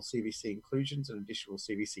additional CVC inclusions and additional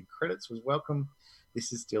CVC credits was welcome,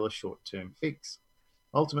 this is still a short-term fix.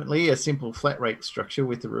 Ultimately, a simple flat rate structure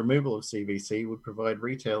with the removal of CVC would provide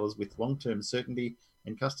retailers with long-term certainty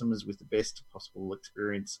and customers with the best possible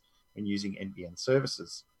experience when using NBN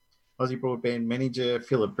services. Aussie Broadband manager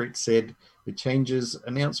Philip Britt said, the changes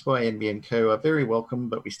announced by NBN Co. are very welcome,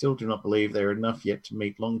 but we still do not believe they are enough yet to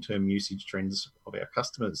meet long-term usage trends of our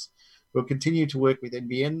customers. We'll continue to work with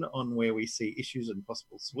NBN on where we see issues and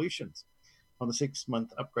possible solutions. On the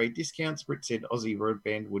 6-month upgrade discounts, Britt said Aussie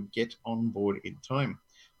Broadband would get on board in time.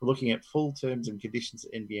 We're looking at full terms and conditions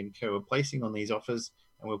that NBN Co. are placing on these offers,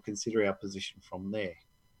 and we'll consider our position from there.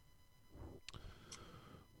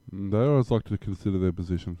 They always like to consider their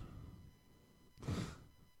position.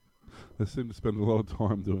 They seem to spend a lot of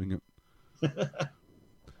time doing it.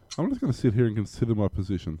 I'm just going to sit here and consider my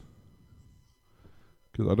position.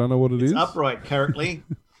 Because I don't know what it's upright currently.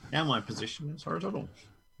 Now my position is horizontal.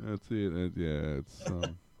 That's it. It's.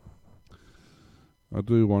 I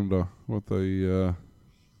do wonder what they. And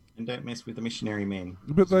don't mess with the missionary man.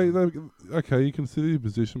 But they okay. You consider your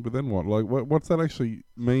position, but then what? Like, what's that actually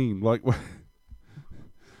mean? Like,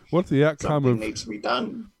 what's the outcome Something needs to be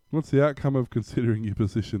done. What's the outcome of considering your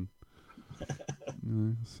position?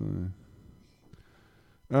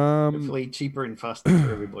 Hopefully cheaper and faster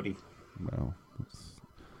for everybody. Well, that's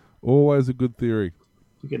always a good theory.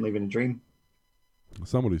 You can live in a dream.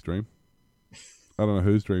 Somebody's dream. I don't know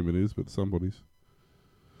whose dream it is, but somebody's.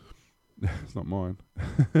 It's not mine.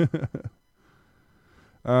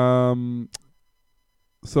 So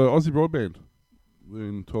Aussie Broadband, we've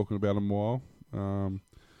been talking about them a while.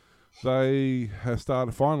 They have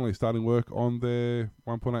finally starting work on their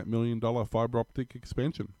 $1.8 million fibre optic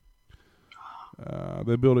expansion.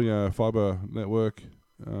 They're building a fibre network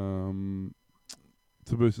to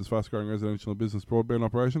boost its fast-growing residential and business broadband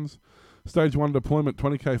operations. Stage 1 deployment,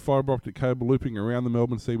 20k fibre optic cable looping around the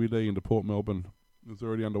Melbourne CBD into Port Melbourne is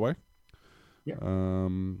already underway. Yeah.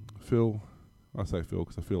 Phil, I say Phil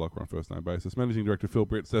because I feel like we're on first-name basis. Managing Director Phil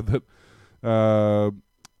Britt said that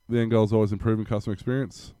the end goal is always improving customer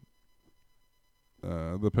experience.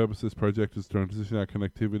 The purpose of this project is to transition our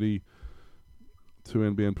connectivity to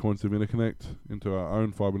NBN points of interconnect into our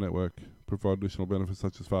own fibre network, provide additional benefits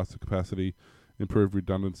such as faster capacity, improved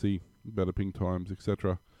redundancy, better ping times,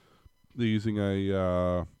 etc. They're using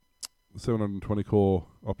a 720 core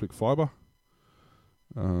optic fibre.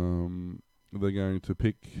 They're going to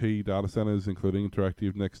pick key data centres, including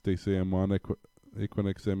Interactive, Next DCM1,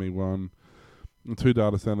 Equinix ME1, and 2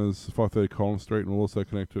 data centres, 530 Collins Street, and will also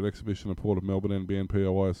connect to an exhibition and Port of Melbourne NBN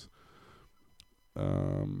POIs.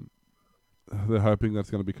 They're hoping that's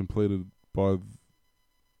going to be completed by...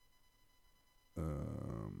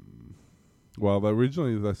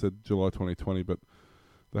 originally they said July 2020, but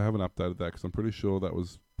they haven't updated that because I'm pretty sure that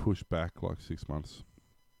was pushed back like 6 months.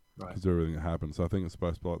 Right. Because of everything that happened. So I think it's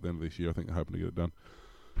supposed to be like the end of this year. I think they're hoping to get it done.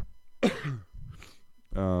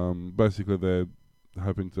 Basically, they're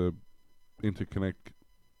hoping to interconnect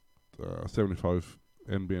 75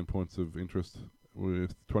 NBN points of interest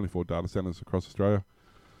with 24 data centers across Australia.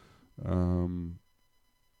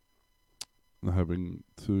 They're hoping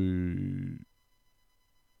to,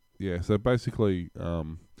 so basically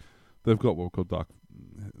they've got what we call dark.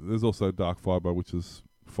 There's also dark fibre, which is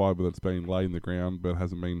fibre that's been laid in the ground but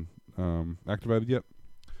hasn't been activated yet.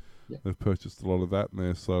 Yeah. They've purchased a lot of that, and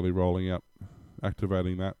they're slowly rolling out,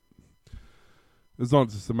 activating that. It's not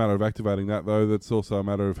just a matter of activating that, though. That's also a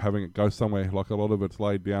matter of having it go somewhere. Like, a lot of it's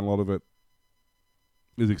laid down, a lot of it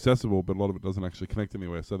is accessible, but a lot of it doesn't actually connect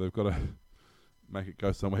anywhere. So they've got to make it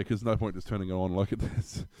go somewhere, because no point just turning it on like it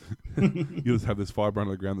is. You just have this fibre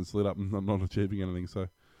under the ground that's lit up and not achieving anything. So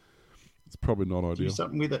it's probably not ideal. Do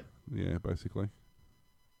something with it. Yeah, basically.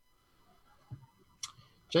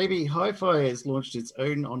 JB Hi-Fi has launched its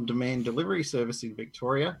own on-demand delivery service in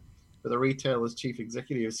Victoria, but the retailer's chief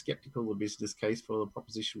executive is sceptical the business case for the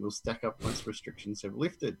proposition will stack up once restrictions have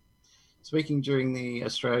lifted. Speaking during the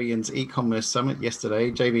Australians e-commerce summit yesterday,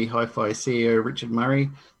 JB Hi-Fi CEO Richard Murray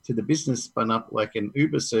said the business spun up like an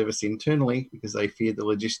Uber service internally because they feared the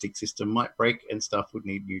logistics system might break and staff would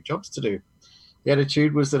need new jobs to do. The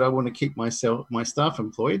attitude was that I want to keep my staff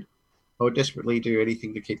employed. I would desperately do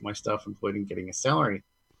anything to keep my staff employed and getting a salary.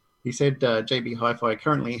 He said JB Hi-Fi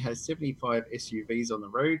currently has 75 SUVs on the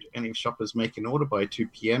road, and if shoppers make an order by 2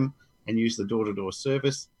 p.m. and use the door-to-door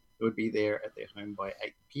service, it would be there at their home by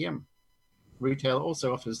 8 p.m. Retail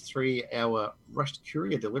also offers 3-hour rushed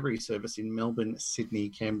courier delivery service in Melbourne, Sydney,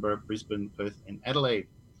 Canberra, Brisbane, Perth and Adelaide.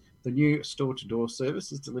 The new store-to-door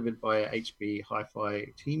service is delivered by a HB Hi-Fi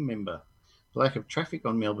team member. The lack of traffic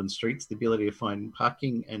on Melbourne streets, the ability to find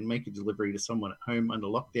parking and make a delivery to someone at home under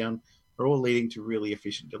lockdown are all leading to really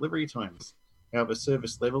efficient delivery times. However,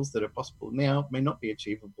 service levels that are possible now may not be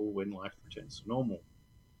achievable when life returns to normal.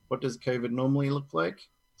 What does COVID normally look like?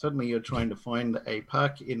 Suddenly you're trying to find a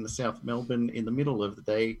park in the South Melbourne in the middle of the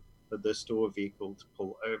day for the store vehicle to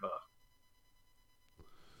pull over.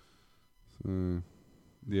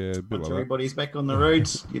 Yeah, a bit Once like everybody's back on the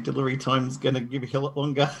roads, your delivery time's going to give you a lot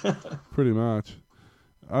longer. Pretty much.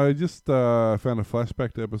 I just found a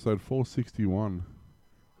flashback to episode 461.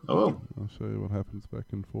 Oh. I'll show you what happens back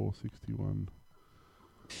in 461.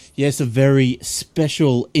 Yes, a very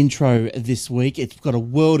special intro this week. It's got a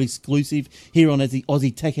world exclusive here on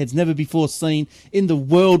Aussie Tech Heads, never before seen in the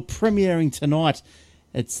world, premiering tonight.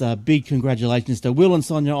 It's big congratulations to Will and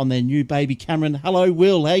Sonia on their new baby, Cameron. Hello,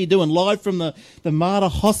 Will. How you doing? Live from the Mater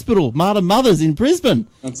Hospital, Mater Mothers in Brisbane.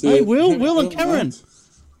 That's hey, it. Will and Cameron.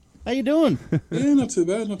 How you doing? Yeah, not too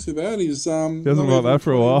bad, not too bad. He's he hasn't like that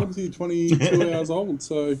for a while. 22 hours old,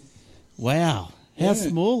 so... Wow. How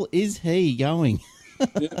small is he going?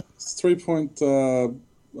 It's 3 point...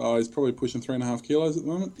 he's probably pushing 3.5 kilos at the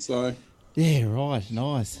moment, so... Yeah, right.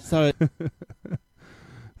 Nice. So...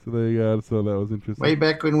 So there you go. So that was interesting. Way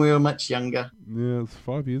back when we were much younger. Yeah, it's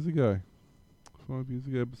 5 years ago. 5 years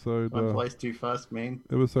ago, episode... Time flies too fast, man.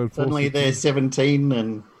 Episode 4. Suddenly they're 17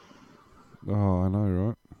 and... Oh, I know,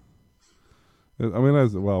 right? I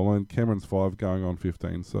mean, Cameron's 5 going on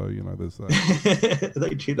 15, so, there's that.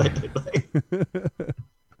 They do, they?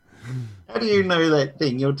 How do you know that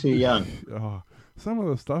thing? You're too young. Oh, some of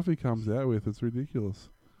the stuff he comes out with, it's ridiculous.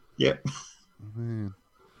 Yep. Man.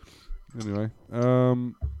 Anyway,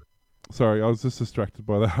 sorry, I was just distracted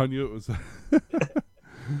by that. I knew it was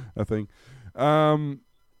a thing.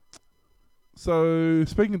 So,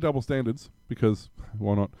 speaking of double standards, because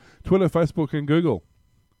why not? Twitter, Facebook, and Google.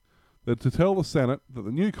 That to tell the Senate that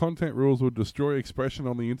the new content rules would destroy expression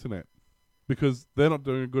on the internet because they're not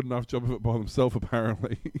doing a good enough job of it by themselves,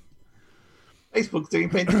 apparently. Facebook's doing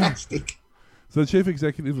fantastic. So the chief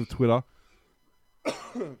executives of Twitter,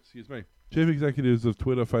 excuse me, chief executives of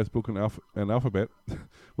Twitter, Facebook, and Alphabet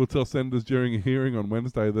will tell senators during a hearing on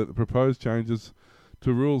Wednesday that the proposed changes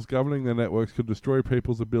to rules governing their networks could destroy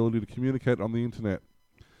people's ability to communicate on the internet.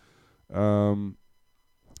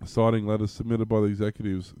 Citing letters submitted by the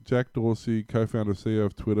executives. Jack Dorsey, co-founder and CEO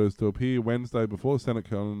of Twitter, is to appear Wednesday before the Senate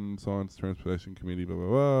Science Transportation Committee, blah, blah,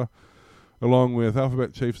 blah, along with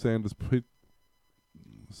Alphabet Chief Sundar Pichai.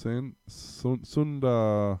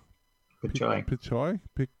 Sundar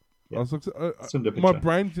My Pichai.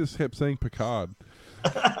 brain just kept saying Picard.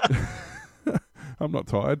 I'm not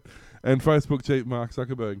tired. And Facebook chief Mark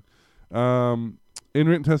Zuckerberg. In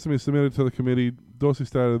written testimony submitted to the committee, Dorsey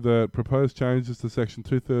stated that proposed changes to Section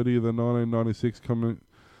 230 of the 1996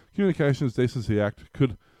 Communications Decency Act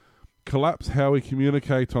could collapse how we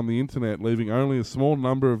communicate on the internet, leaving only a small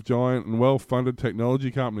number of giant and well-funded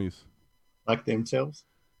technology companies. Like themselves?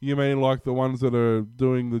 You mean like the ones that are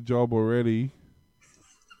doing the job already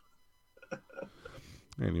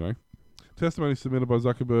Anyway, testimony submitted by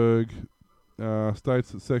Zuckerberg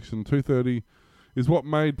states that Section 230 is what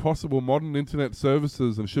made possible modern internet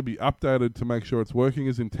services and should be updated to make sure it's working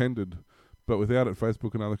as intended. But without it,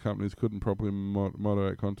 Facebook and other companies couldn't properly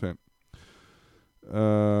moderate content.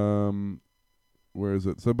 Where is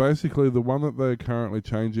it? So basically, the one that they're currently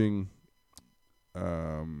changing,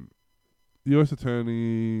 the U.S.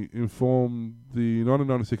 Attorney informed the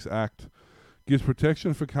 1996 Act gives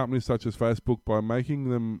protection for companies such as Facebook by making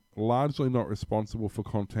them largely not responsible for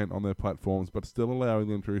content on their platforms, but still allowing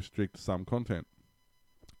them to restrict some content.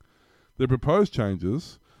 The proposed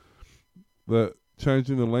changes, that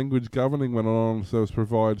changing the language governing when an online service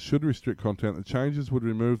provided should restrict content, the changes would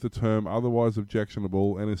remove the term otherwise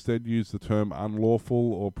objectionable and instead use the term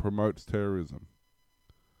unlawful or promotes terrorism.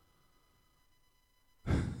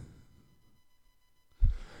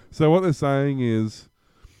 So what they're saying is,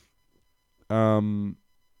 but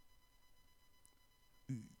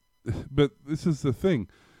this is the thing,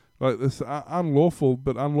 like this unlawful,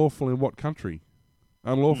 but unlawful in what country?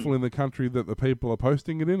 Unlawful in the country that the people are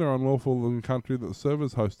posting it in, or unlawful in the country that the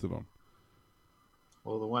server's hosted on?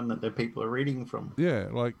 Or the one that the people are reading from. Yeah,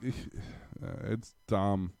 like, it's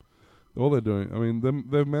dumb. All they're doing, I mean,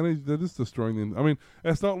 they're just destroying them. I mean,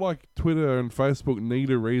 it's not like Twitter and Facebook need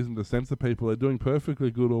a reason to censor people. They're doing perfectly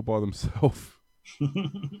good all by themselves.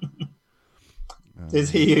 There's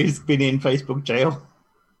he who's been in Facebook jail.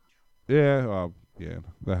 Yeah,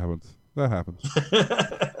 that happens.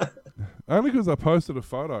 Only because I posted a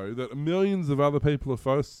photo that millions of other people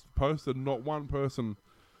have posted, not one person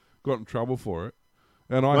got in trouble for it.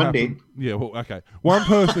 And One did. Yeah, well, okay. One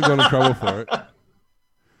person got in trouble for it.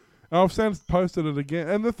 And I've since posted it again.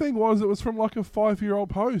 And the thing was, it was from like a 5-year-old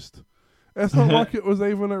post. It's not like it was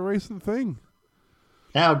even a recent thing.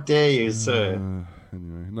 How dare you, sir?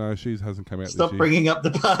 Anyway, no, she hasn't come out this Stop year. bringing up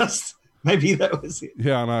the past. Maybe that was it.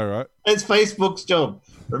 Yeah, I know, right? It's Facebook's job.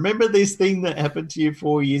 Remember this thing that happened to you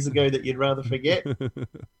 4 years ago that you'd rather forget?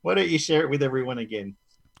 Why don't you share it with everyone again?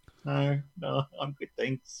 No, I'm good,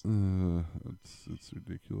 thanks. It's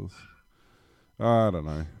ridiculous. I don't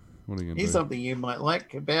know. What are you going to do? Here's something you might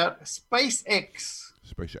like about SpaceX.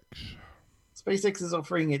 SpaceX is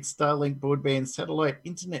offering its Starlink broadband satellite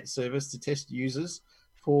internet service to test users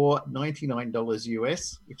for $99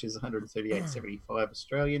 US, which is $138.75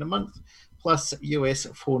 Australian a month, plus US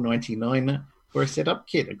 $4.99 for a setup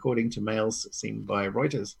kit, according to mails seen by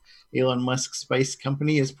Reuters. Elon Musk's space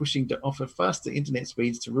company is pushing to offer faster internet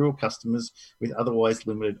speeds to rural customers with otherwise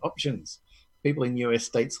limited options. People in US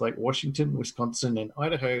states like Washington, Wisconsin, and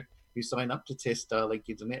Idaho who sign up to test Starlink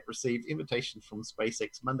internet received invitations from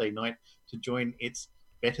SpaceX Monday night to join its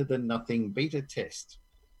Better Than Nothing beta test.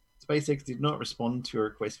 SpaceX did not respond to a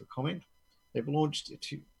request for comment.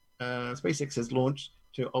 SpaceX has launched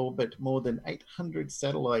to orbit more than 800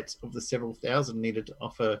 satellites of the several thousand needed to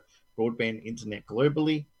offer broadband internet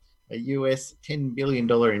globally. A US $10 billion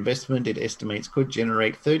investment it estimates could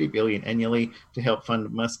generate $30 billion annually to help fund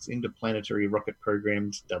Musk's interplanetary rocket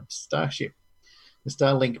program dubbed Starship. The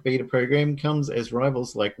Starlink beta program comes as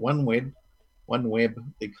rivals like OneWeb,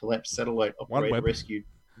 the collapsed satellite operator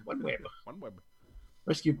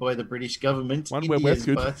rescued by the British government, India's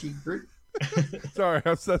Bharti Group. Sorry,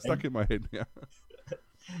 I'm so stuck in my head now.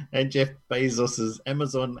 And Jeff Bezos'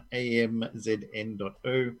 Amazon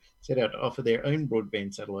AMZN.O set out to offer their own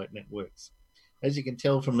broadband satellite networks. As you can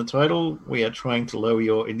tell from the title, we are trying to lower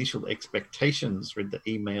your initial expectations, read the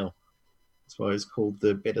email. That's why it's called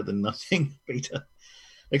the Better Than Nothing beta.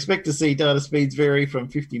 Expect to see data speeds vary from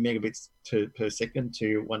 50 megabits per second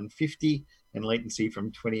to 150 and latency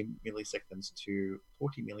from 20 milliseconds to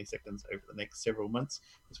 40 milliseconds over the next several months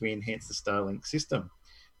as we enhance the Starlink system.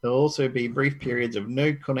 There will also be brief periods of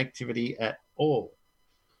no connectivity at all.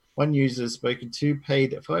 One user spoken to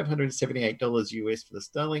paid $578 US for the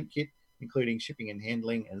Starlink kit, including shipping and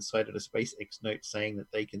handling, and cited a SpaceX note saying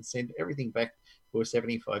that they can send everything back for a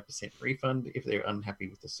 75% refund if they're unhappy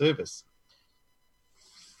with the service.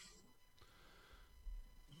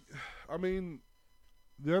 I mean,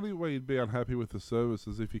 the only way you'd be unhappy with the service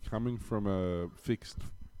is if you're coming from a fixed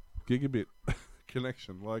gigabit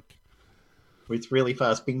connection, like with really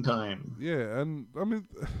fast ping time. Yeah, and I mean,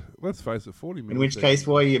 let's face it, 40 milliseconds. In which case,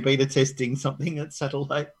 why are you beta testing something at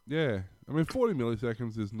satellite? Yeah, I mean, 40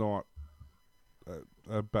 milliseconds is not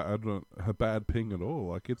a bad ping at all.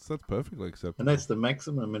 Like that's perfectly acceptable. And that's the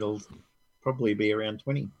maximum. It'll probably be around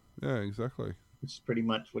 20. Yeah, exactly. Which is pretty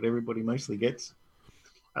much what everybody mostly gets,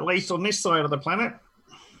 at least on this side of the planet.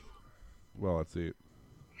 Well, that's it.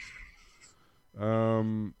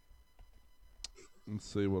 Let's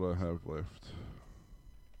see what I have left.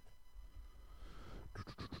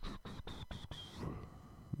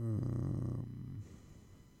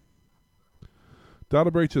 Data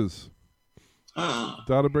breaches. Data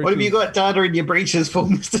breaches. What have you got data in your breaches for,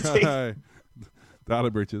 Mr. T? Data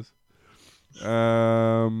breaches.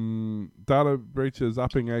 Data breaches,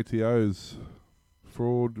 upping ATOs,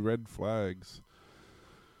 fraud, red flags.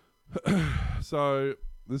 So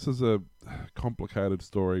this is a complicated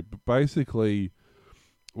story, but basically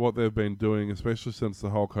what they've been doing, especially since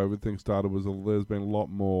the whole COVID thing started, was there's been a lot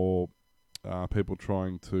more people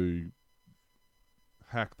trying to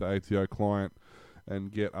hack the ATO client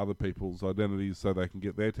and get other people's identities so they can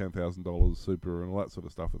get their $10,000 super and all that sort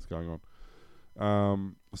of stuff that's going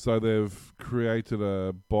on. So they've created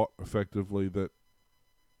a bot effectively that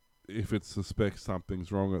if it suspects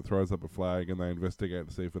something's wrong, it throws up a flag and they investigate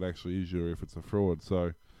to see if it actually is you or if it's a fraud.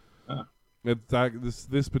 So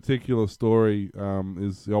this particular story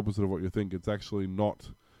is the opposite of what you think. It's actually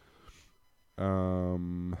not.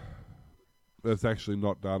 There's actually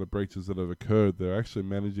not data breaches that have occurred. They're actually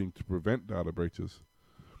managing to prevent data breaches.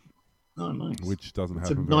 Oh, nice. Which doesn't It's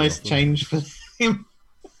happen a very nice often. change for them.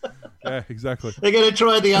 Yeah, exactly. They're going to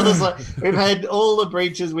try the others. Like, we've had all the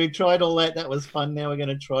breaches. We've tried all that. That was fun. Now we're going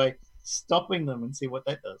to try stopping them and see what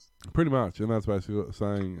that does. Pretty much, and that's basically what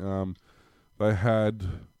they're saying. They had...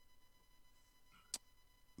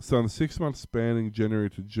 So in the 6 months spanning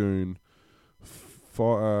January to June,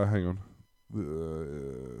 hang on.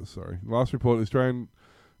 Sorry. Last report, the Australian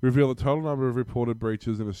revealed the total number of reported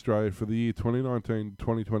breaches in Australia for the year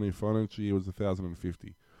 2019-2020 financial year was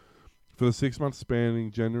 1,050. For the 6 months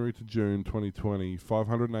spanning January to June 2020,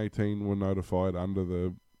 518 were notified under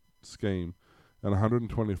the scheme, and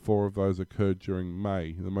 124 of those occurred during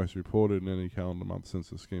May, the most reported in any calendar month since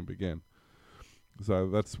the scheme began. So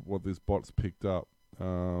that's what this bot's picked up.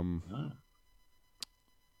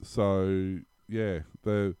 So, yeah,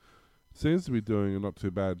 they seems to be doing a not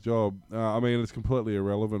too bad job. I mean, it's completely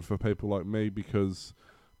irrelevant for people like me because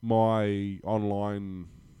my online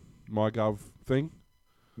MyGov thing,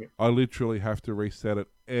 I literally have to reset it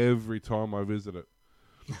every time I visit it.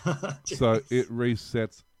 So it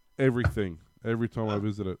resets everything every time I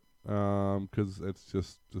visit it because it's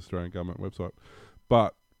just the Australian government website.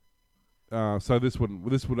 But so this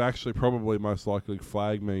would actually probably most likely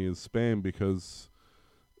flag me as spam because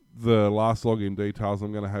the last login details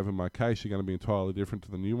I'm going to have in my case are going to be entirely different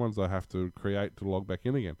to the new ones I have to create to log back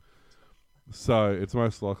in again. So it's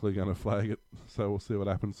most likely going to flag it. So we'll see what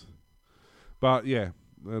happens. But yeah,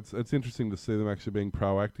 it's interesting to see them actually being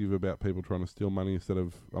proactive about people trying to steal money instead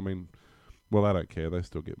of, I mean, well, they don't care. They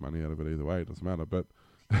still get money out of it either way. It doesn't matter. But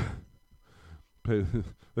they're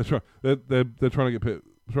trying to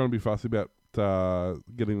be fussy about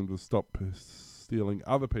getting them to stop stealing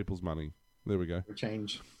other people's money. There we go. For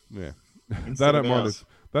change. Yeah. Instead They of ours.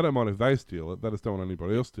 don't mind if they steal it. They just don't want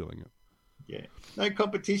anybody else stealing it. Yeah. No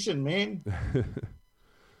competition, man. And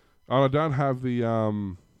I don't have I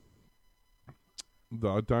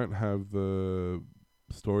don't have the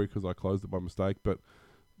story because I closed it by mistake. But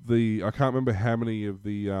I can't remember how many of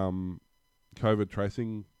the COVID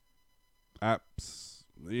tracing apps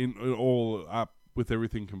in all up with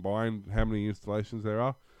everything combined, how many installations there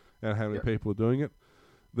are, and how many people are doing it.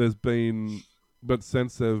 There's been, but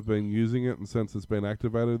since they've been using it and since it's been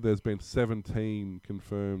activated, there's been 17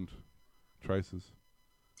 confirmed traces.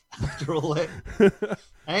 After all that.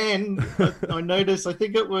 And I noticed, I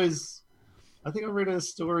think I read a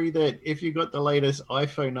story that if you got the latest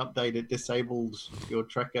iPhone update, it disables your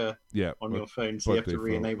tracker on your phone, so you have to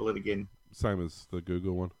re-enable it again. Same as the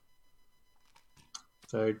Google one.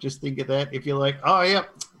 So just think of that. If you're like, oh, yeah,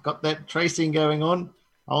 got that tracing going on,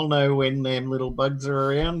 I'll know when them little bugs are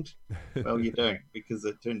around. Well, you don't, because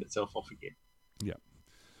it turned itself off again. Yeah.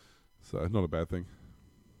 So, not a bad thing.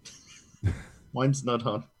 Mine's not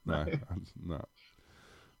on. No.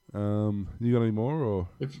 You got any more? Or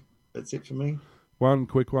That's it for me. One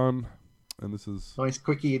quick one, and this is... Nice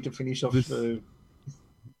quickie to finish off the...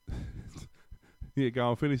 Yeah, go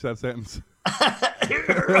on, finish that sentence.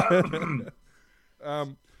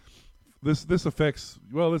 This affects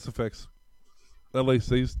at least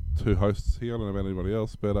these two hosts here. I don't know about anybody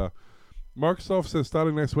else, but Microsoft says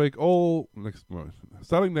starting next week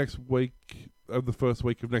of the first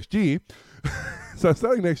week of next year. So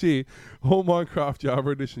starting next year, all Minecraft Java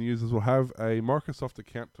Edition users will have a Microsoft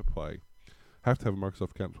account to play. Have to have a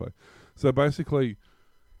Microsoft account to play. So basically,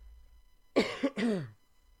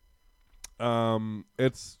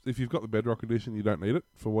 it's if you've got the Bedrock Edition, you don't need it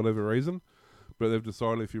for whatever reason. But they've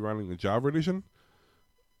decided if you're running the Java Edition,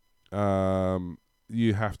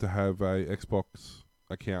 you have to have a Xbox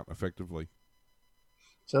account effectively.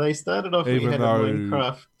 So they started off with a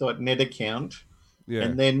Minecraft.net account,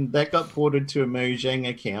 and then that got ported to a Mojang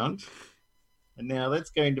account, And now that's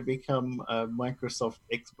going to become a Microsoft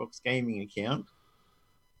Xbox gaming account.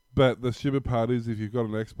 But the stupid part is, if you've got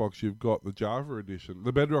an Xbox, you've got the Java edition,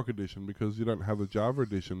 the Bedrock edition, because you don't have the Java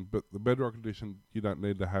edition. But the Bedrock edition, you don't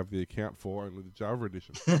need to have the account for, only the Java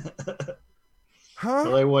edition. Huh?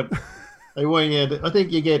 So they want you to, I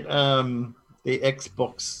think you get the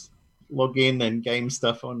Xbox login and game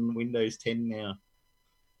stuff on Windows 10 now.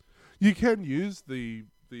 You can use the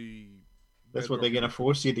That's what Bedrock they're going to edition,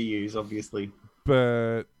 force you to use, obviously.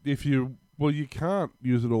 but if you can't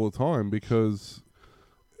use it all the time because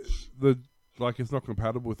it's not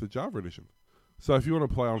compatible with the Java edition. So if you want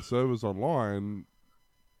to play on servers online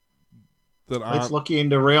that aren't, Let's lock you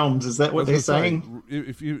into Realms. Is that what they're saying?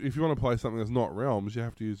 if you want to play something that's not Realms, you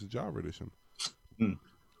have to use the Java edition.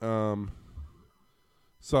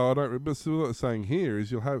 So I don't. But still, what they're saying here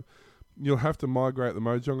is you'll have to migrate the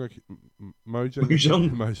Mojang. Mojang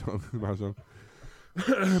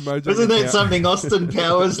Isn't that account. something Austin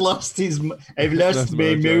Powers lost his... I've lost That's my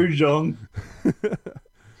Mojang. Mojang.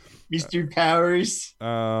 Mr. Powers.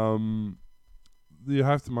 You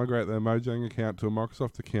have to migrate their Mojang account to a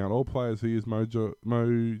Microsoft account. All players who use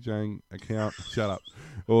Mojang account, shut up,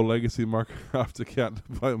 or legacy Minecraft account to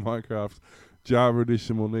play Minecraft Java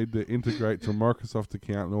Edition will need to integrate to a Microsoft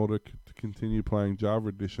account in order to continue playing Java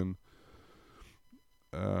Edition.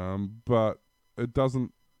 But it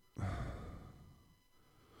doesn't...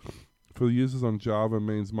 For the users on Java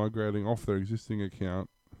means migrating off their existing account.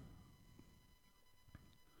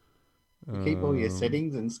 You keep all your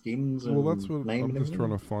settings and skins and well, that's what name I'm and just everything.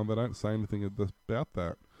 trying to find. They don't say anything about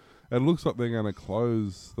that. It looks like they're going to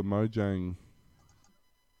close the Mojang.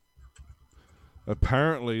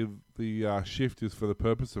 Apparently, the shift is for the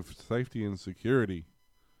purpose of safety and security.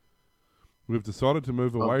 We've decided to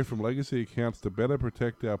move away from legacy accounts to better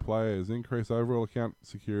protect our players, increase overall account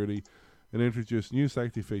security, and introduce new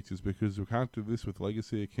safety features because we can't do this with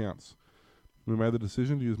legacy accounts. We made the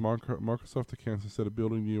decision to use Microsoft accounts instead of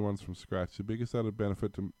building new ones from scratch. The biggest added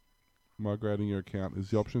benefit to migrating your account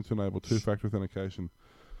is the option to enable two-factor authentication.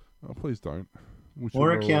 Oh, please don't.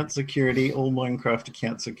 More account security. All Minecraft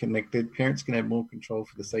accounts are connected. Parents can have more control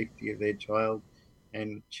for the safety of their child,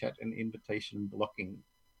 and chat and invitation blocking.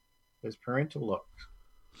 There's parental lock.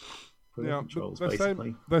 Now, Controls, they say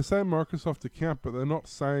Microsoft account, but they're not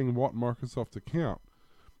saying what Microsoft account.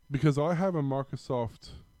 Because I have a Microsoft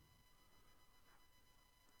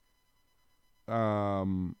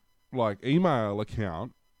email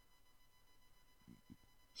account,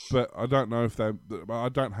 but I don't know if I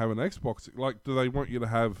don't have an Xbox. Like, do they want you to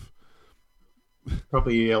have...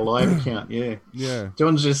 Probably a live account, yeah. Yeah.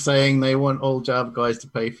 John's just saying they want all Java guys to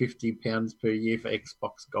pay £50 per year for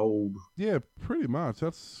Xbox Gold Yeah, pretty much.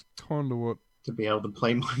 That's kind of what... to be able to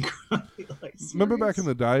play Minecraft. Remember back in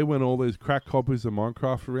the day when all these crack copies of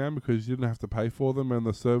Minecraft were around because you didn't have to pay for them and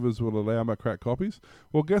the servers would allow my crack copies?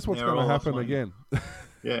 Well, guess what's going to happen again?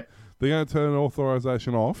 Yeah. They're going to turn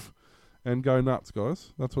authorization off and go nuts,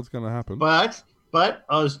 guys. That's what's going to happen. But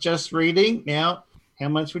I was just reading now. How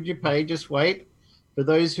much would you pay? Just wait. For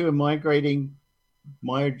those who are migrating,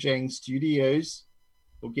 Mojang Studios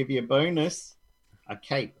will give you a bonus, a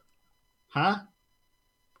cape. Huh?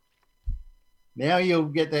 Now you'll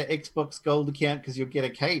get the Xbox Gold account because you'll get a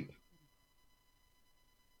cape.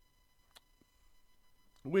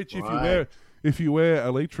 Which, Right. if you wear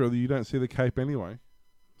Elytra, you don't see the cape anyway.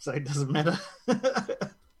 So it doesn't matter.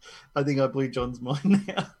 I think I blew John's mind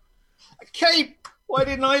now. A cape! Why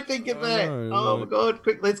didn't I think of that? know, My God,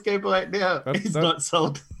 quick, let's go buy it now. It's not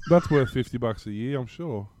sold. That's worth $50 a year, I'm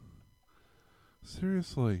sure.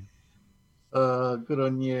 Seriously. Good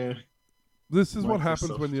on you. This is what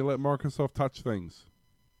happens Microsoft. when you let Microsoft touch things.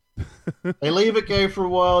 They leave it go for a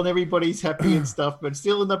while and everybody's happy and stuff, but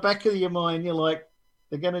still in the back of your mind, you're like,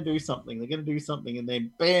 they're going to do something. They're going to do something. And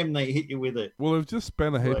then, bam, they hit you with it. Well, they've just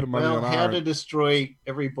spent a heap Like, of money on how R&D. to destroy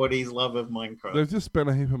everybody's love of Minecraft. They've just spent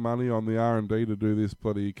a heap of money on the R&D to do this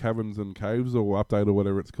bloody Caverns and Caves or update or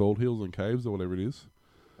whatever it's called, Hills and Caves or whatever it is.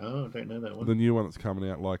 Oh, I don't know that one. The new one that's coming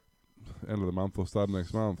out like end of the month or start of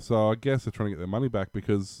next month. So I guess they're trying to get their money back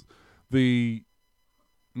because the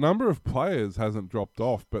number of players hasn't dropped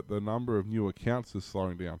off, but the number of new accounts is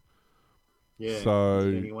slowing down. Yeah, So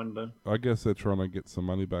any wonder. I guess they're trying to get some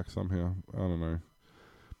money back somehow. I don't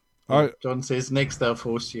know. John says next they'll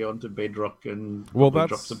force you onto Bedrock and Well, drop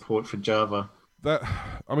that's- support for Java.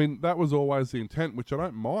 That was always the intent, which I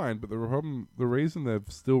don't mind. But the reason they're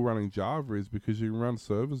still running Java is because you can run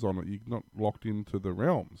servers on it. You're not locked into the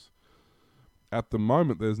realms. At the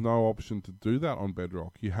moment, there's no option to do that on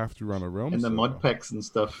Bedrock. You have to run a realm And the server. mod packs and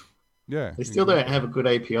stuff. Yeah, They still don't have a good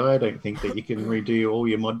API, I don't think, that you can redo all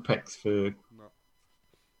your mod packs for. No.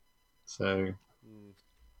 So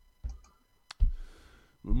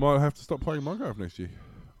Might have to stop playing Minecraft next year.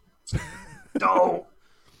 No,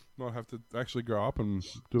 Might have to actually grow up and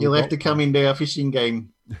do. you'll have to come into our fishing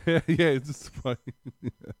game. Yeah, just play.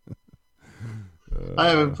 I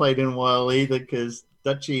haven't played in a while either because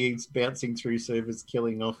Dutchy's bouncing through servers,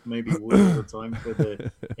 killing off maybe wood all the time for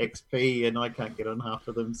the XP, and I can't get on half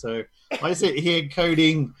of them. So I sit here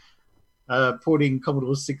coding, porting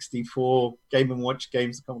Commodore 64, Game & Watch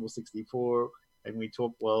games to Commodore 64, and we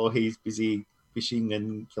talk while he's busy fishing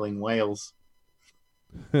and killing whales.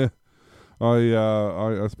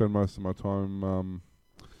 I spend most of my time on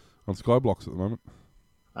Skyblocks at the moment.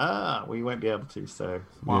 We won't be able to, so...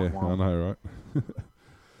 I know, right?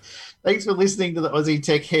 Thanks for listening to the Aussie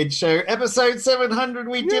Tech Head Show. Episode 700,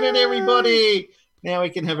 we did it, everybody! Now we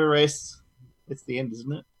can have a rest. It's the end,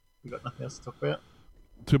 isn't it? We've got nothing else to talk about.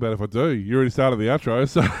 Too bad if I do. You already started the outro,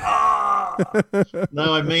 so...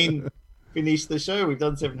 No, I mean, finish the show. We've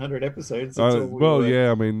done 700 episodes. I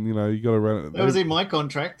mean, you got to run it. That was in my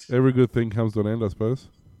contract. Every good thing comes to an end, I suppose.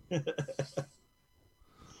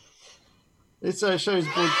 This show's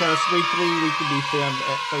broadcast weekly. We can be found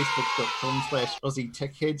at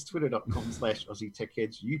facebook.com/AussieTechHeads,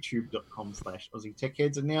 twitter.com/AussieTechHeads,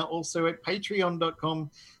 youtube.com/AussieTechHeads, and now also at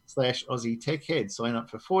patreon.com/AussieTechHeads. Sign up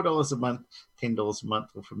for $4 a month, $10 a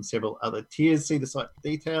month, or from several other tiers. See the site for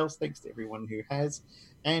details. Thanks to everyone who has.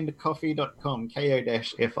 And coffee.com,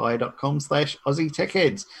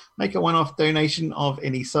 ko-fi.com/AussieTechHeads. Make a one-off donation of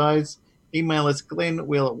any size. Email us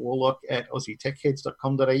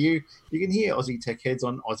glenn@warlock@aussietechheads.com.au. You can hear Aussie Tech Heads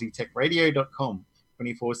on aussietechradio.com.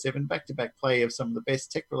 24/7 back-to-back play of some of the best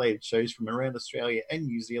tech-related shows from around Australia and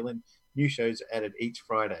New Zealand. New shows are added each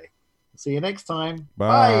Friday. See you next time.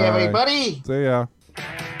 Bye everybody. See ya.